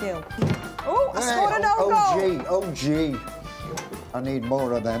some skill. Oh, I scored an own goal. Oh, gee. I need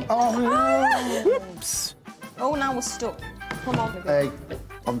more of them. Oh, Whoops. Oh, now we're stuck. Come on. Hey,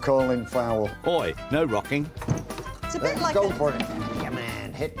 I'm calling foul. Oi, no rocking. It's a bit like Go for it. Come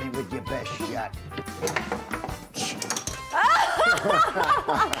on, hit me with your best shot.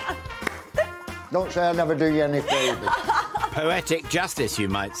 Don't say I never do you any favours. Poetic justice, you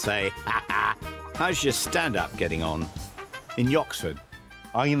might say. How's your stand-up getting on in Yoxford?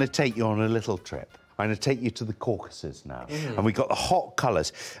 I'm going to take you on a little trip. I'm going to take you to the Caucasus now. And we've got the hot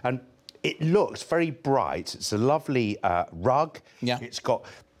colours. And it looks very bright. It's a lovely rug. Yeah. It's got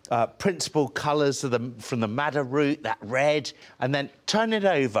principal colours from the madder root, that red. And then turn it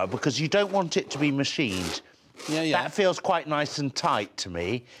over, because you don't want it to be machined. Yeah, yeah. That feels quite nice and tight to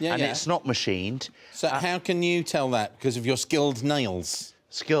me. Yeah, and yeah. it's not machined. So how can you tell that? Because of your skilled nails?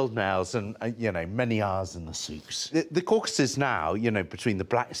 Skilled nails and, you know, many hours in the soups. The Caucasus now, you know, between the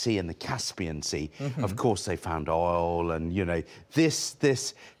Black Sea and the Caspian Sea, of course they found oil and, you know,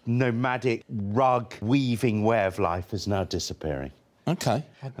 this nomadic rug weaving way of life is now disappearing. OK.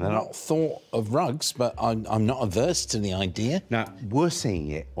 I've not thought of rugs, but I'm not averse to the idea. Now, we're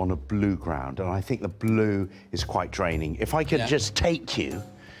seeing it on a blue ground, and I think the blue is quite draining. If I could just take you,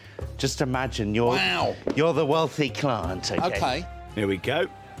 just imagine you're the wealthy client, OK? OK. Here we go.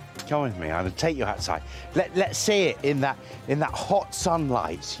 Come with me. I'm going to take you outside. Let's see it in that hot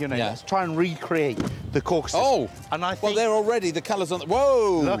sunlight. You know, let's try and recreate the Caucasus. Oh, and I think... well, they're already the colours on the...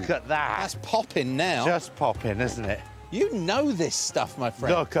 Whoa! Look at that. That's popping now. Just popping, isn't it? You know this stuff, my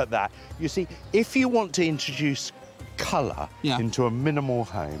friend. Look at that. You see, if you want to introduce colour into a minimal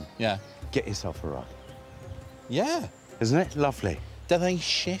home, get yourself a rug. Yeah. Isn't it lovely? Do they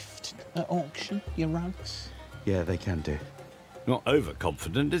shift at auction, your rugs? Yeah, they can do. Not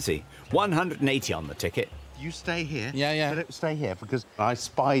overconfident, is he? 180 on the ticket. You stay here. Yeah, yeah. Stay here, because I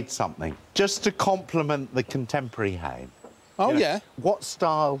spied something. Just to complement the contemporary home. Oh, yeah? What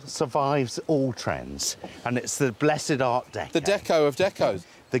style survives all trends? And it's the blessed Art Deco. The deco of decos.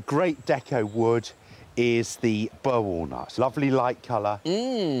 The great deco wood is the burr walnut. Lovely light colour.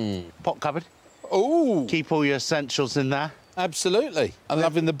 Pot cupboard. Ooh. Keep all your essentials in there. Absolutely. I'm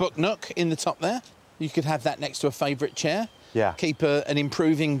loving the book nook in the top there. You could have that next to a favourite chair. Yeah. Keep an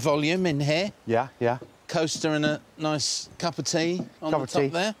improving volume in here. Yeah, yeah. Coaster and a nice cup of tea on the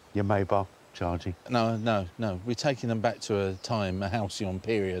top there. Your mobile charging. No. We're taking them back to a halcyon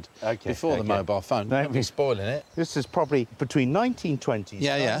period before the okay. mobile phone. Don't be spoiling it. This is probably between 1920s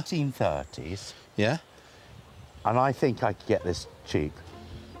yeah. 1930s. Yeah. And I think I could get this cheap.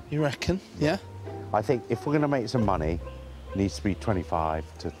 You reckon? Yeah. I think if we're going to make some money, it needs to be 25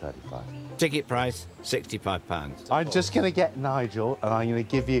 to 35. Ticket price, £65. I'm just going to get Nigel and I'm going to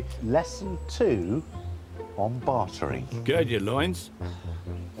give you lesson 2 on bartering. Gird your loins.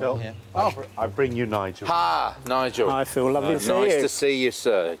 Phil, I bring you Nigel. Ha, Nigel. Hi, Phil. Lovely to see you. Nice to see you,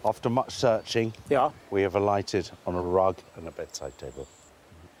 sir. After much searching, we have alighted on a rug and a bedside table.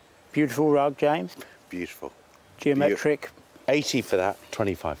 Beautiful rug, James. Beautiful. Geometric. 80 for that,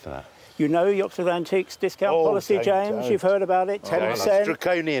 25 for that. You know the Oxford Antiques discount policy, James. You've heard about it, 10%. That's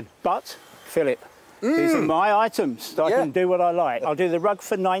draconian. But, Philip, these are my items. I can do what I like. I'll do the rug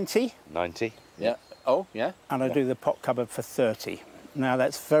for 90. 90. Yeah. Oh, yeah. And I'll do the pot cupboard for 30. Now,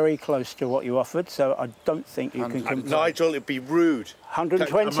 that's very close to what you offered, so I don't think you can complain. Nigel, it'd be rude.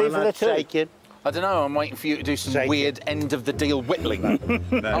 120 for the two. Shaking? I don't know, I'm waiting for you to do some weird end-of-the-deal whittling.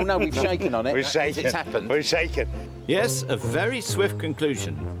 No. Oh, no, we've shaken on it. We're shaking. It's happened. We're shaking. Yes, a very swift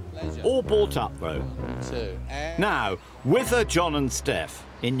conclusion. All bought up, though. Now, whither John and Steph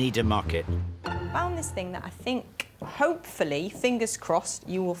in Needham Market? Found this thing that I think, hopefully, fingers crossed,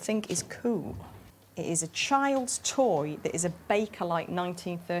 you will think is cool. It is a child's toy that is a Baker-like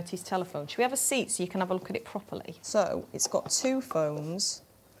 1930s telephone. Should we have a seat so you can have a look at it properly? So, it's got 2 phones,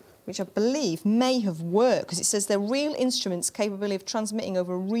 which I believe may have worked, because it says they're real instruments capable of transmitting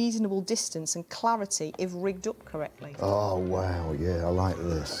over a reasonable distance and clarity if rigged up correctly. Oh, wow, yeah, I like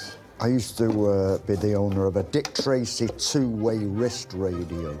this. I used to be the owner of a Dick Tracy 2-way wrist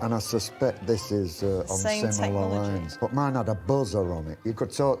radio, and I suspect this is on similar lines. But mine had a buzzer on it. You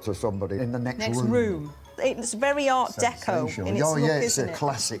could talk to somebody in the next room. It's very Art Deco in its look, it's isn't a it?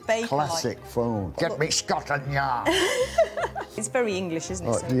 classic phone. Get me Scotland Yard. It's very English, isn't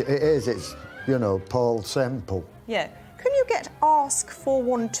it? Oh, it is. It's, you know, Paul Semple. Yeah. Can you get Ask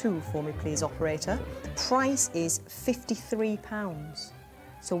 412 for me, please, operator? The price is £53.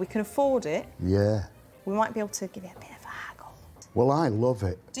 So we can afford it. Yeah. We might be able to give it a bit of a haggle. Well, I love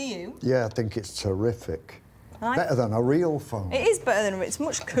it. Do you? Yeah, I think it's terrific. Better than a real phone. It is better than it's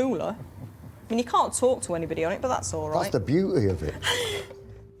much cooler. I mean, you can't talk to anybody on it, but that's all right. That's the beauty of it.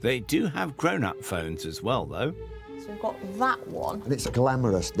 They do have grown-up phones as well, though. So we've got that one. And it's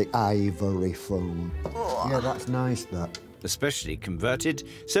glamorous, the ivory phone. Oh. Yeah, that's nice, that. Especially converted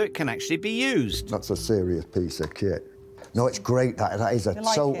so it can actually be used. That's a serious piece of kit. No, it's great, that. That is a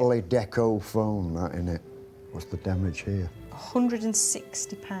totally deco phone, that, innit? What's the damage here?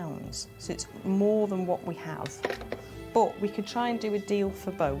 £160. So it's more than what we have. But we could try and do a deal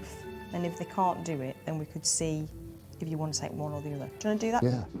for both. And if they can't do it, then we could see if you want to take one or the other. Do you want to do that?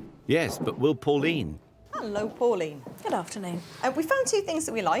 Yeah. Yes, but will Pauline? Hello, Pauline. Good afternoon. We found 2 things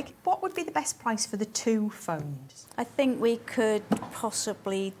that we like. What would be the best price for the 2 phones? I think we could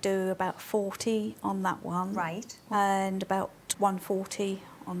possibly do about 40 on that one. Right. And about 140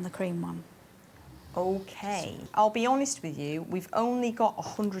 on the cream one. OK. I'll be honest with you, we've only got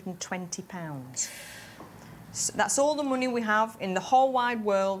 £120. So that's all the money we have in the whole wide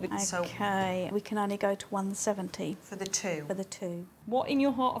world. OK, we can only go to 170. For the 2? For the 2. What, in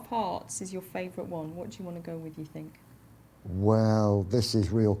your heart of hearts, is your favourite one? What do you want to go with, you think? Well, this is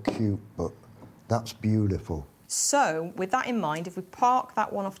real cute, but that's beautiful. So, with that in mind, if we park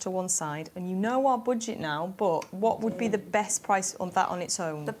that one off to one side, and you know our budget now, but what would be the best price on that on its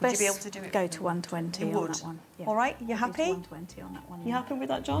own? The would best you be able to do it? Go to 120 you on would? that one. Yeah. All right, you happy? 120 on that one. You happy with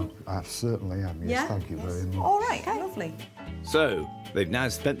that, John? I certainly am, yes. Thank you very much. All right, lovely. So, they've now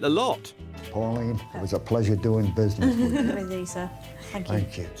spent the lot. Pauline, it was a pleasure doing business with you. With you, sir. Thank you.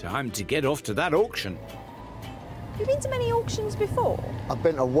 Thank you. Time to get off to that auction. Have you been to many auctions before? I've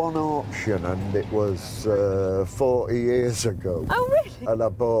been to one auction and it was 40 years ago. Oh, really? And I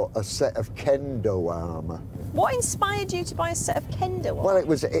bought a set of kendo armour. What inspired you to buy a set of kendo armour? Well, it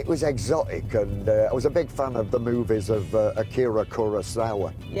was exotic, and I was a big fan of the movies of Akira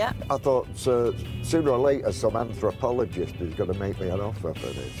Kurosawa. Yeah. I thought sooner or later some anthropologist is going to make me an offer for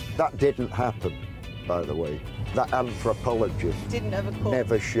this. That didn't happen, by the way. That anthropologist didn't ever come.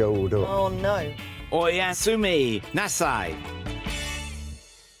 Never showed up. Oh, no. Oyasumi Nasai.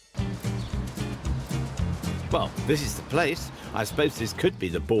 Well, this is the place. I suppose this could be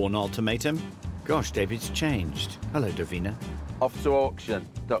the Bourne ultimatum. Gosh, David's changed. Hello, Davina. Off to auction,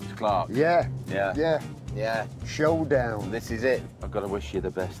 Dr. Clarke. Yeah. Yeah. Yeah. Yeah. Showdown. This is it. I've got to wish you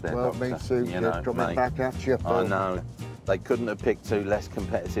the best there, Well, Doctor. me too. You know, Coming mate. back at you. I know. They couldn't have picked two less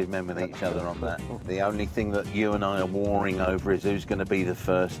competitive men with each other on that. The only thing that you and I are warring over is who's going to be the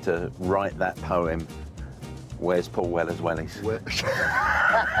first to write that poem. Where's Paul Weller's Wellies?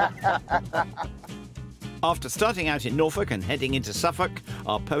 After starting out in Norfolk and heading into Suffolk,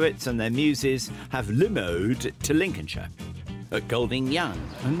 our poets and their muses have limoed to Lincolnshire. At Golding Young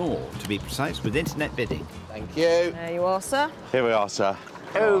and more, to be precise, with internet bidding. Thank you. There you are, sir. Here we are, sir.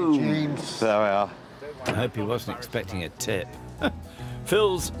 Oh, James. There we are. I hope he wasn't expecting a tip.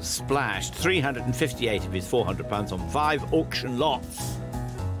 Phil's splashed 358 of his £400 on 5 auction lots.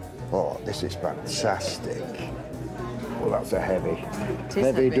 Oh, this is fantastic. Well, that's a heavy, It is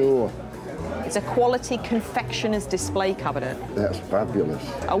heavy door. It's a quality confectioner's display cabinet. That's fabulous.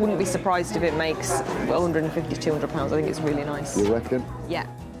 I wouldn't be surprised if it makes 150, £200. I think it's really nice. You reckon? Yeah.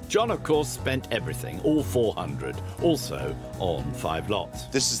 John, of course, spent everything, all 400, also on 5 lots.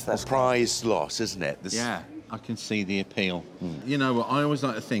 This is the prize lot, isn't it? Yeah, I can see the appeal. You know what, I always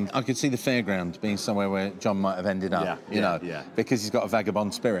like to think I could see the fairground being somewhere where John might have ended up, you know, because he's got a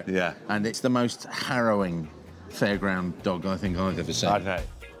vagabond spirit. Yeah. And it's the most harrowing fairground dog I think I've ever seen. I know.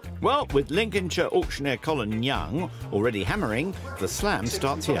 Well, with Lincolnshire auctioneer Colin Young already hammering, the slam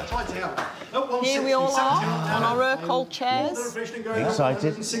starts here. Here we all are on our Urquhart chairs.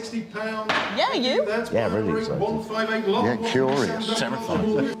 Excited? Yeah, you? Yeah, really excited. Yeah, curious.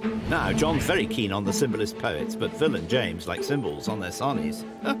 Terrifying. Now, John's very keen on the symbolist poets, but Phill and James like symbols on their sarnies.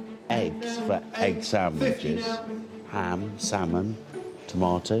 Eggs for egg sandwiches, ham, salmon,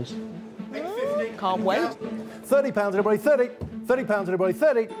 tomatoes. Can't wait. £30, everybody, 30. £30, everybody,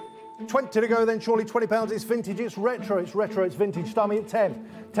 30. 20 to go then, surely £20. It's vintage, it's retro, it's vintage. Start me at 10.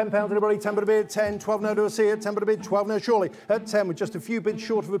 £10, everybody, 10 but a bid, 10, 12 no, do I see it, 10 but a bid, 12 no, surely. At 10, with just a few bids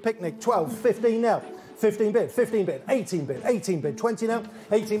short of a picnic. 12, 15 now. 15 bid, 15 bid, 18 bid, 18 bid, 20 now,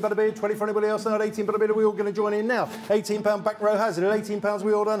 18 but a bid, 20 for anybody else now, at 18 but a bid, are we all going to join in now? £18 back row has it, at £18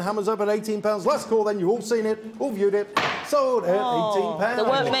 we all done, hammers up at £18, last call then, you've all seen it, all viewed it, sold at £18. There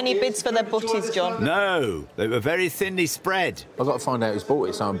weren't many bids for their butties, John. No, they were very thinly spread. I've got to find out who's bought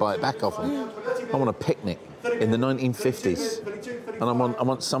it so I can buy it back off them. I want a picnic in the 1950s and I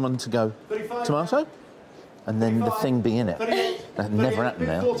want someone to go, tomato? And then the thing be in it. That never happened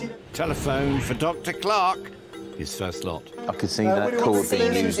now. Telephone for Dr. Clarke. His first lot. I could see that cord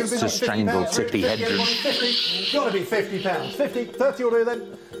being used to strangle Tippy Hedren. Got to be £50. 50, 30 will do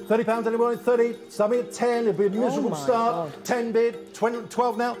then. £30 anybody, 30. Start me at 10, it'll be a miserable start. 10 bid, 20,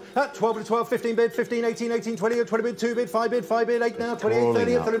 12 now. At 12 to 12, 15 bid, 15, 18, 18, 20, 20 bid, 2 bid, 5 bid, 5 bid, 8 now, 28,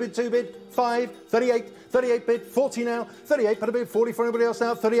 30, 30 bid, 2 bid, 5, 38, 38 bid, 40 now, 38 but a bid, 40 for anybody else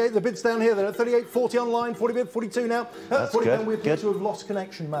now, 38, the bid's down here then, at 38, 40 online, 40 bid, 42 now. At 40 then we appear to have lost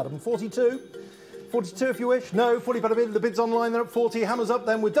connection, madam. 42. 42 if you wish. No, 40 but a bid, the bid's online, they're at 40, hammers up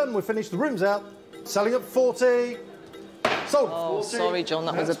then, we're done, we're finished, the room's out. Selling at 40. Sold. Oh, sorry, John,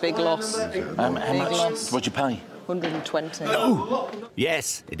 that was a big loss. How much? What'd you pay? 120. No!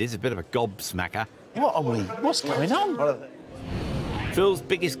 Yes, it is a bit of a gobsmacker. What are we? What's going on? Phil's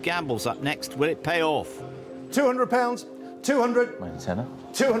biggest gamble's up next. Will it pay off? £200. 200. Wait a tenner.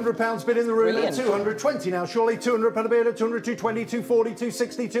 £200 bid in the room. Brilliant. At 220 now, surely. £200 a bid at 200, 220, 240,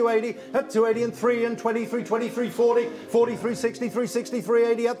 260, 280, at 280 and 3 and 20, 320, 340, 40, 360, 360,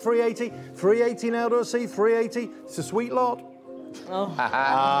 380, at 380, 380 now, do I see? 380. It's a sweet lot. Oh.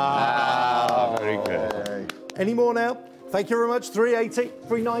 Very good. Any more now? Thank you very much. 380,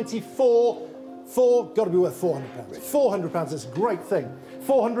 394, 4, got to be worth £400. £400, that's a great thing.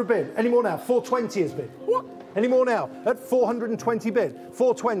 400 bid. Any more now? 420 is bid. What? Any more now? At 420 bid.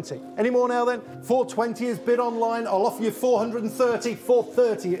 420. Any more now then? 420 is bid online. I'll offer you 430.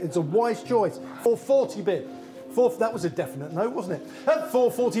 430. It's a wise choice. 440 bid. That was a definite no, wasn't it? At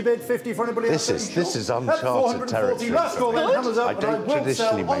 440 bid, 50 for anybody else. This is uncharted territory. Last call then, hammers up. I don't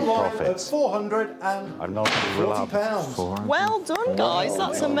traditionally make profits. At £440. I'm not £440. Well done, guys.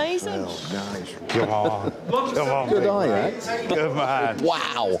 That's amazing. Nice. Come on. Come on. Good eye, eh? Good man.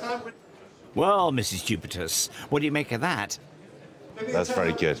 Wow. Well, Mrs. Jupitus, what do you make of that? That's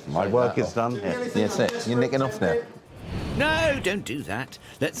very good. My work is done here. Yes, it. You're nicking off now. No, don't do that.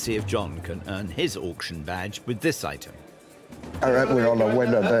 Let's see if John can earn his auction badge with this item. I reckon we're on a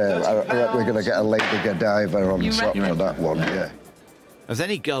winner there. I reckon we're going to get a Lady Godiva on top for that one, yeah. As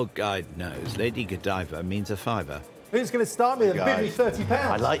any girl guide knows, Lady Godiva means a fiver. Who's going to start me at bid me £30?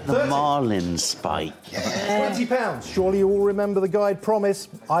 I like the marlin spike. Yeah. £20. Surely you all remember the guide promise.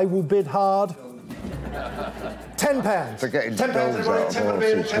 I will bid hard. £10. Forgetting £10, everybody. 10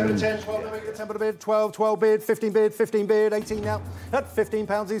 bid, 10 bid, 10, 12, now make it 10 bid, 12, 12 bid, 15 bid, 15 bid, 18 now. At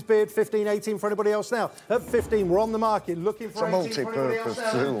 £15 is bid, 15, 18 for anybody else now. At 15, we're on the market looking for 18 for anybody else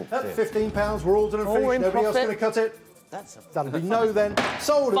now. At £15, we're all done and finished. Nobody else going to cut it. That'll be no then.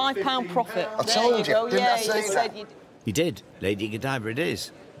 Sold at £5 profit. I told you. Didn't I say that? You did. Lady Godiva it is.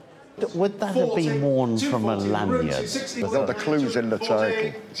 Would that have been worn from a lanyard? No, the clue's in the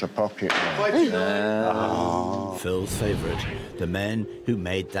title. It's a pocket knife. Phil's favourite, the men who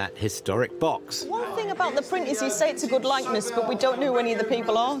made that historic box. One thing about the print is you say it's a good likeness, but we don't know who any of the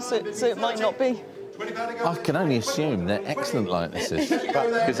people are, so it might not be. I can only assume they're excellent likenesses,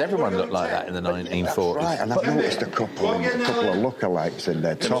 because everyone looked like that in the 1940s. Right, and I've noticed a couple of lookalikes in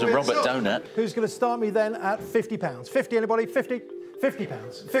there. There was a Robert Donut. Who's going to start me then at £50? 50, anybody? 50?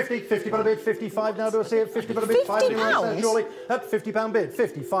 £50. 50 by the bid, 55 now, do I see it? 50 by the bid, 5 anyway, surely. At £50 bid,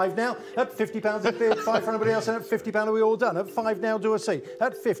 55 now. At £50 a bid, 5 for anybody else, and at £50 are we all done? At 5 now, do I see?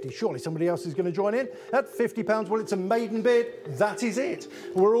 At 50, surely somebody else is going to join in. At £50, well, it's a maiden bid. That is it.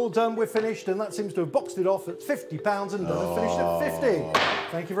 We're all done, we're finished, and that seems to have boxed it off at £50 and done and finished at 50.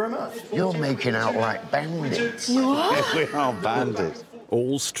 Thank you very much. You're making out like bandits. What? We are bandits.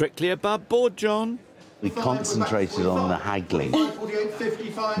 All strictly above board, John. We concentrated on the haggling.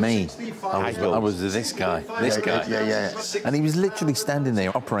 Me. I was this guy. Yeah. And he was literally standing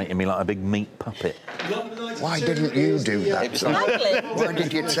there operating me like a big meat puppet. Why didn't you do that? Why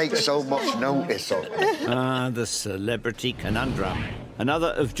did you take so much notice of it? The celebrity conundrum. Another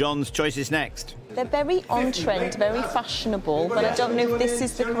of John's choices next. They're very on-trend, very fashionable, but I don't know if this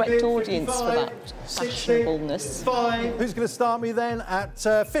is the correct audience for that fashionableness. Who's going to start me then at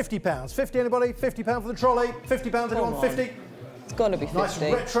 £50? 50, anybody? £50 for the trolley. £50, anyone? 50? It's going to be 50. Nice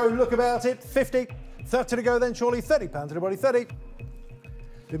retro look about it. 50. 30 to go then, surely. £30, anybody? 30.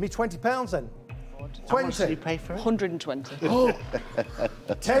 Give me £20 then. 20. How much did you pay for it? 120. Oh.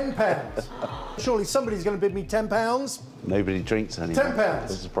 £10. Surely somebody's going to bid me £10. Nobody drinks anymore. £10.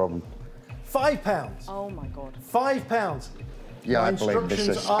 That's the problem. £5. Oh my God. £5. Yeah, I blame this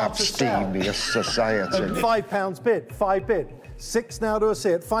as abstemious society. £5 bid. 5 bid. 6 now to a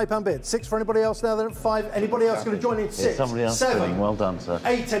see at £5 bid. 6 for anybody else now then at 5. Anybody else going to join in? 6. Somebody else 7. doing. Well done, sir.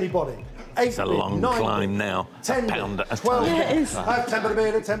 8 anybody. 8 It's a long climb now. 10 £1 at a 12 time. I have 10 bid a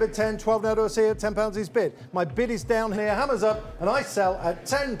bid, at 10 bid 10, 12 now to a see at £10 is bid. My bid is down here, hammers up, and I sell at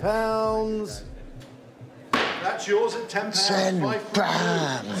 £10. That's yours at £10.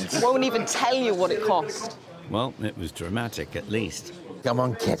 £10. Won't even tell you what it cost. Well, it was dramatic, at least. Come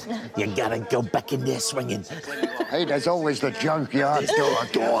on, kid. You gotta go back in there swinging. Hey, there's always the junkyard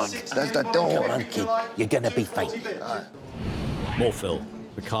door. There's the door. Come on, kid. You're gonna be fine. More Phil,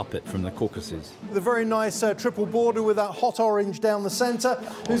 the carpet from the Caucasus. The very nice triple border with that hot orange down the centre.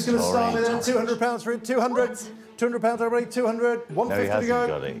 Who's going to start me then? £200 for it. 200. £200, everybody. 200. 150 to go.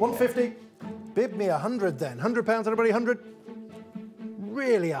 150. Bid me 100 then. £100, everybody. 100.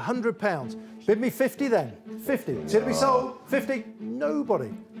 Really, £100. Bid me 50 then. 50. Is it to be sold? 50.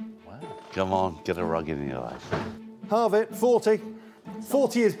 Nobody. Wow. Come on, get a rug in your life. Halve it. 40.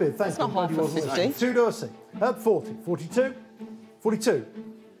 40 is bid. Thank you. Not half of 50. 2 to a C. 40. 42. 42.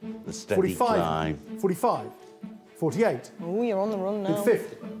 The steady 45. climb. 45. 48. Oh, you're on the run now. Bid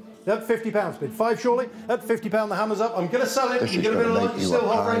 50. At £50 bid. 5 surely. At £50 the hammer's up. I'm going to sell it. You get a bit of luck. You're still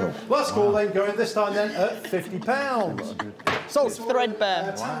hovering. Last call then. Going this time then at £50. Sold. It's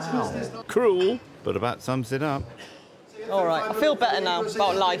threadbare. Wow. Cruel, but about sums it up. All right, I feel better now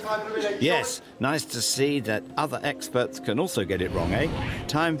about life. Yes, nice to see that other experts can also get it wrong, eh?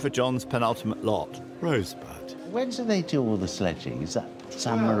 Time for John's penultimate lot, Rosebud. When do they do all the sledging? Is that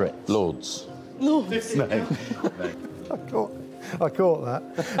San Moritz? Lords. No. I caught that.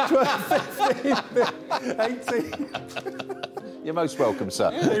 12, 15, 18. You're most welcome,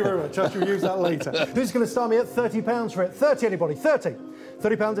 sir. Thank you very much. I shall use that later. Who's going to start me at £30 for it? 30, anybody? 30.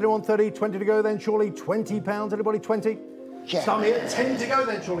 £30, anyone? 30. 20 to go then, surely. £20, anybody? 20. Yeah. Start me at 10 to go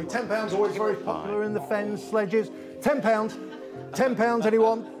then, surely. £10, always very popular in the fens, sledges. £10. £10,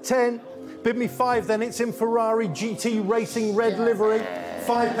 anyone? 10. Bid me 5 then, it's in Ferrari GT Racing red livery.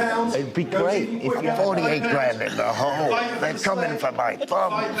 £5. It'd be great if you had 48 grand in the hole. They're coming for my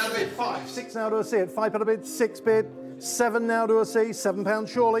bum. 5. 6 now to a C at £5 a bid, 6 bid. 7 now to a C, £7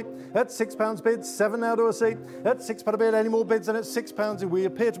 surely. At £6 bid, 7 now to a C. At £6 a bid, any more bids? And at £6 we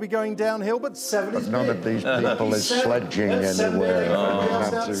appear to be going downhill, but 7 is none of these people is sledging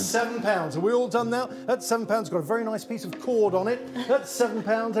anywhere. £7. Are we all done now? That's £7. Got a very nice piece of cord on it. That's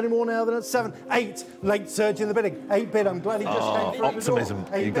 £7. Any more now than at 7? 8. Late surge in the bidding. 8 bid. I'm glad he just came through optimism.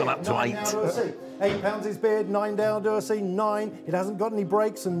 The door. You've gone up to 8. £8 is bid. 9 down, do I see? 9. It hasn't got any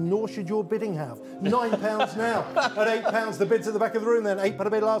brakes, and nor should your bidding have. £9 now. At £8, the bid's at the back of the room then. £8 a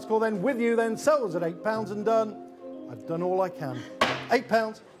bid, last call then. With you then. Sells at £8 and done. I've done all I can.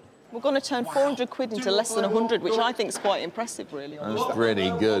 £8. We're going to turn 400 quid into less than 100, which I think is quite impressive, really. That's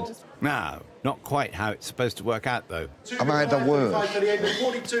pretty good. No, not quite how it's supposed to work out, though. Am I the worst?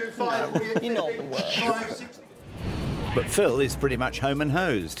 You're not the worst. But Phill is pretty much home and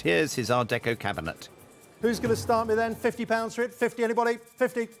hosed. Here's his Art Deco cabinet. Who's going to start me then? £50 for it. 50, anybody?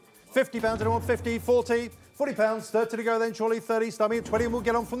 50. £50, anyone? 50, 40. £40, 30 to go then, surely. 30, start me at 20, and we'll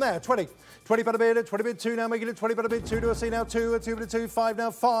get on from there. 20. 20 better bid, 20 bid, 2 now, making it 20 better bid, 2 to a C now, 2 bid, 2, 5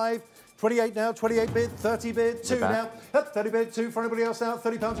 now, 5. 28 now, 28 bid, 30 bid, 2 now. 30 bid, 2 for anybody else now,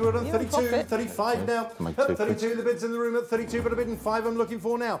 £30 well done, 32, 35 now. 32, the bid's in the room at 32 better bid, and 5 I'm looking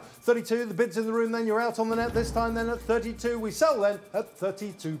for now. 32, the bid's in the room then, you're out on the net this time then at 32. We sell then at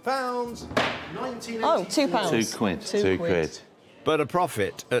 £32. 19. Oh, £2. 2 quid. 2 quid. But a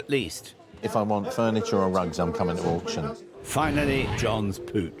profit, at least. If I want furniture or rugs, I'm coming to auction. Finally, John's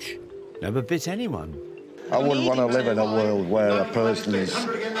pooch. Never bit anyone. I wouldn't want to live in a world where a person's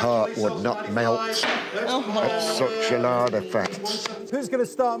heart would not melt at such an artefact. Who's going to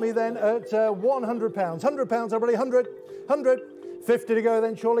start me then at £100? £100, everybody, 100, 100. 50 to go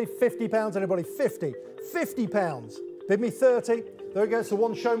then, surely. £50, anybody, 50. £50. Bid me 30. There it goes, the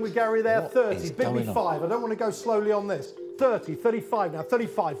one shown with Gary there, 30. Bid me 5. I don't want to go slowly on this. 30, 35 now,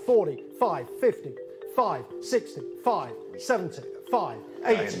 35, 40, 5, 50, 5, 60, 5, 70, 5,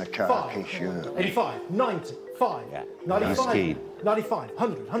 80, 5, 85, 90, 5, 95, 95,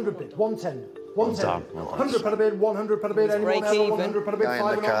 100, 100 bid, 110, 110, 100 per bid, 100 per bid, anyone else, 100 per bid,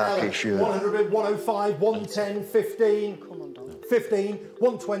 5 and on 100 bid, 105, 110, 15, 15,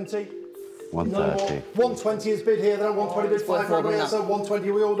 120, 130. 120 is bid here, then 120 bid, 5 for everybody else,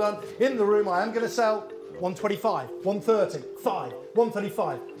 120 we all done. In the room, I am going to sell 125, 130, 5,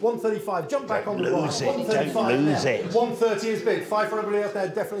 135, 135. Jump back on the line. 135 don't lose it. 130 is bid. 5 for everybody else there.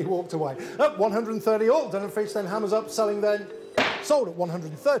 Definitely walked away. Up 130. All done and finished. Then hammers up. Selling then. Sold at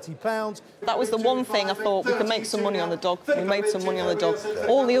 £130. That was the one thing I thought we could make some money on the dog. We made some money on the dog.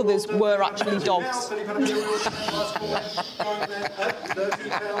 All the others were actually dogs.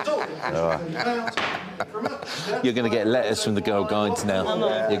 You're going to get letters from the Girl Guides now.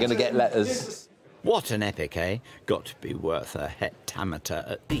 You're going to get letters. What an epic, eh? Got to be worth a heptameter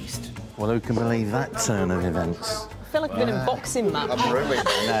at least. Well, who can believe that turn of events? I feel like I've been in boxing, Matt. I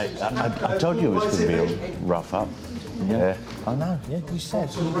told you it was going to be a rough up. Yeah. I know, yeah, you said.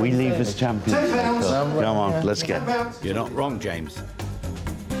 We leave as champions. Come on, let's get it. You're not wrong, James.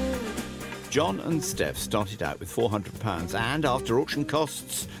 John and Steph started out with £400, and after auction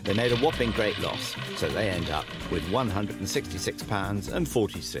costs, they made a whopping great loss. So they end up with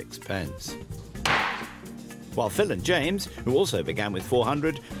 £166.46. While Phill and James, who also began with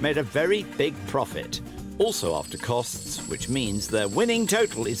 400, made a very big profit. Also after costs, which means their winning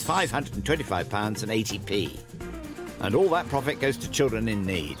total is £525.80. And all that profit goes to children in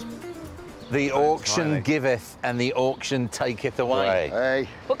need. The auction giveth and the auction taketh away. Hey.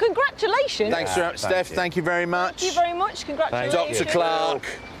 But congratulations. Thanks, Steph. Thank you very much. Thank you very much. Congratulations. Dr. Clarke.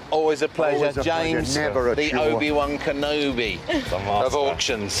 Always a pleasure. Always a James, pleasure. Never a the chore. Obi-Wan Kenobi of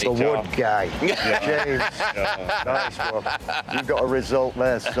auctions. The wood guy. James. Nice one. You've got a result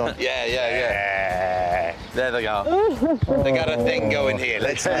there, son. Yeah. There they are. They got a thing going here.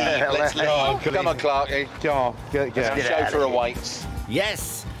 Let's leave. Let's leave. Come on, Clarky. Get Chauffeur awaits.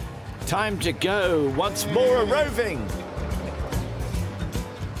 Yes, time to go. Once more a roving.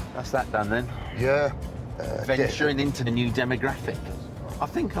 That's that done then. Yeah. Venturing into the new demographic. I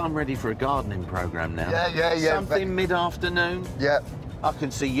think I'm ready for a gardening programme now. Yeah. Something mid-afternoon. Yeah. I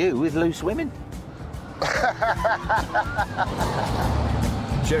can see you with loose women.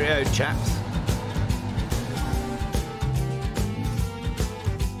 Cheerio, chaps.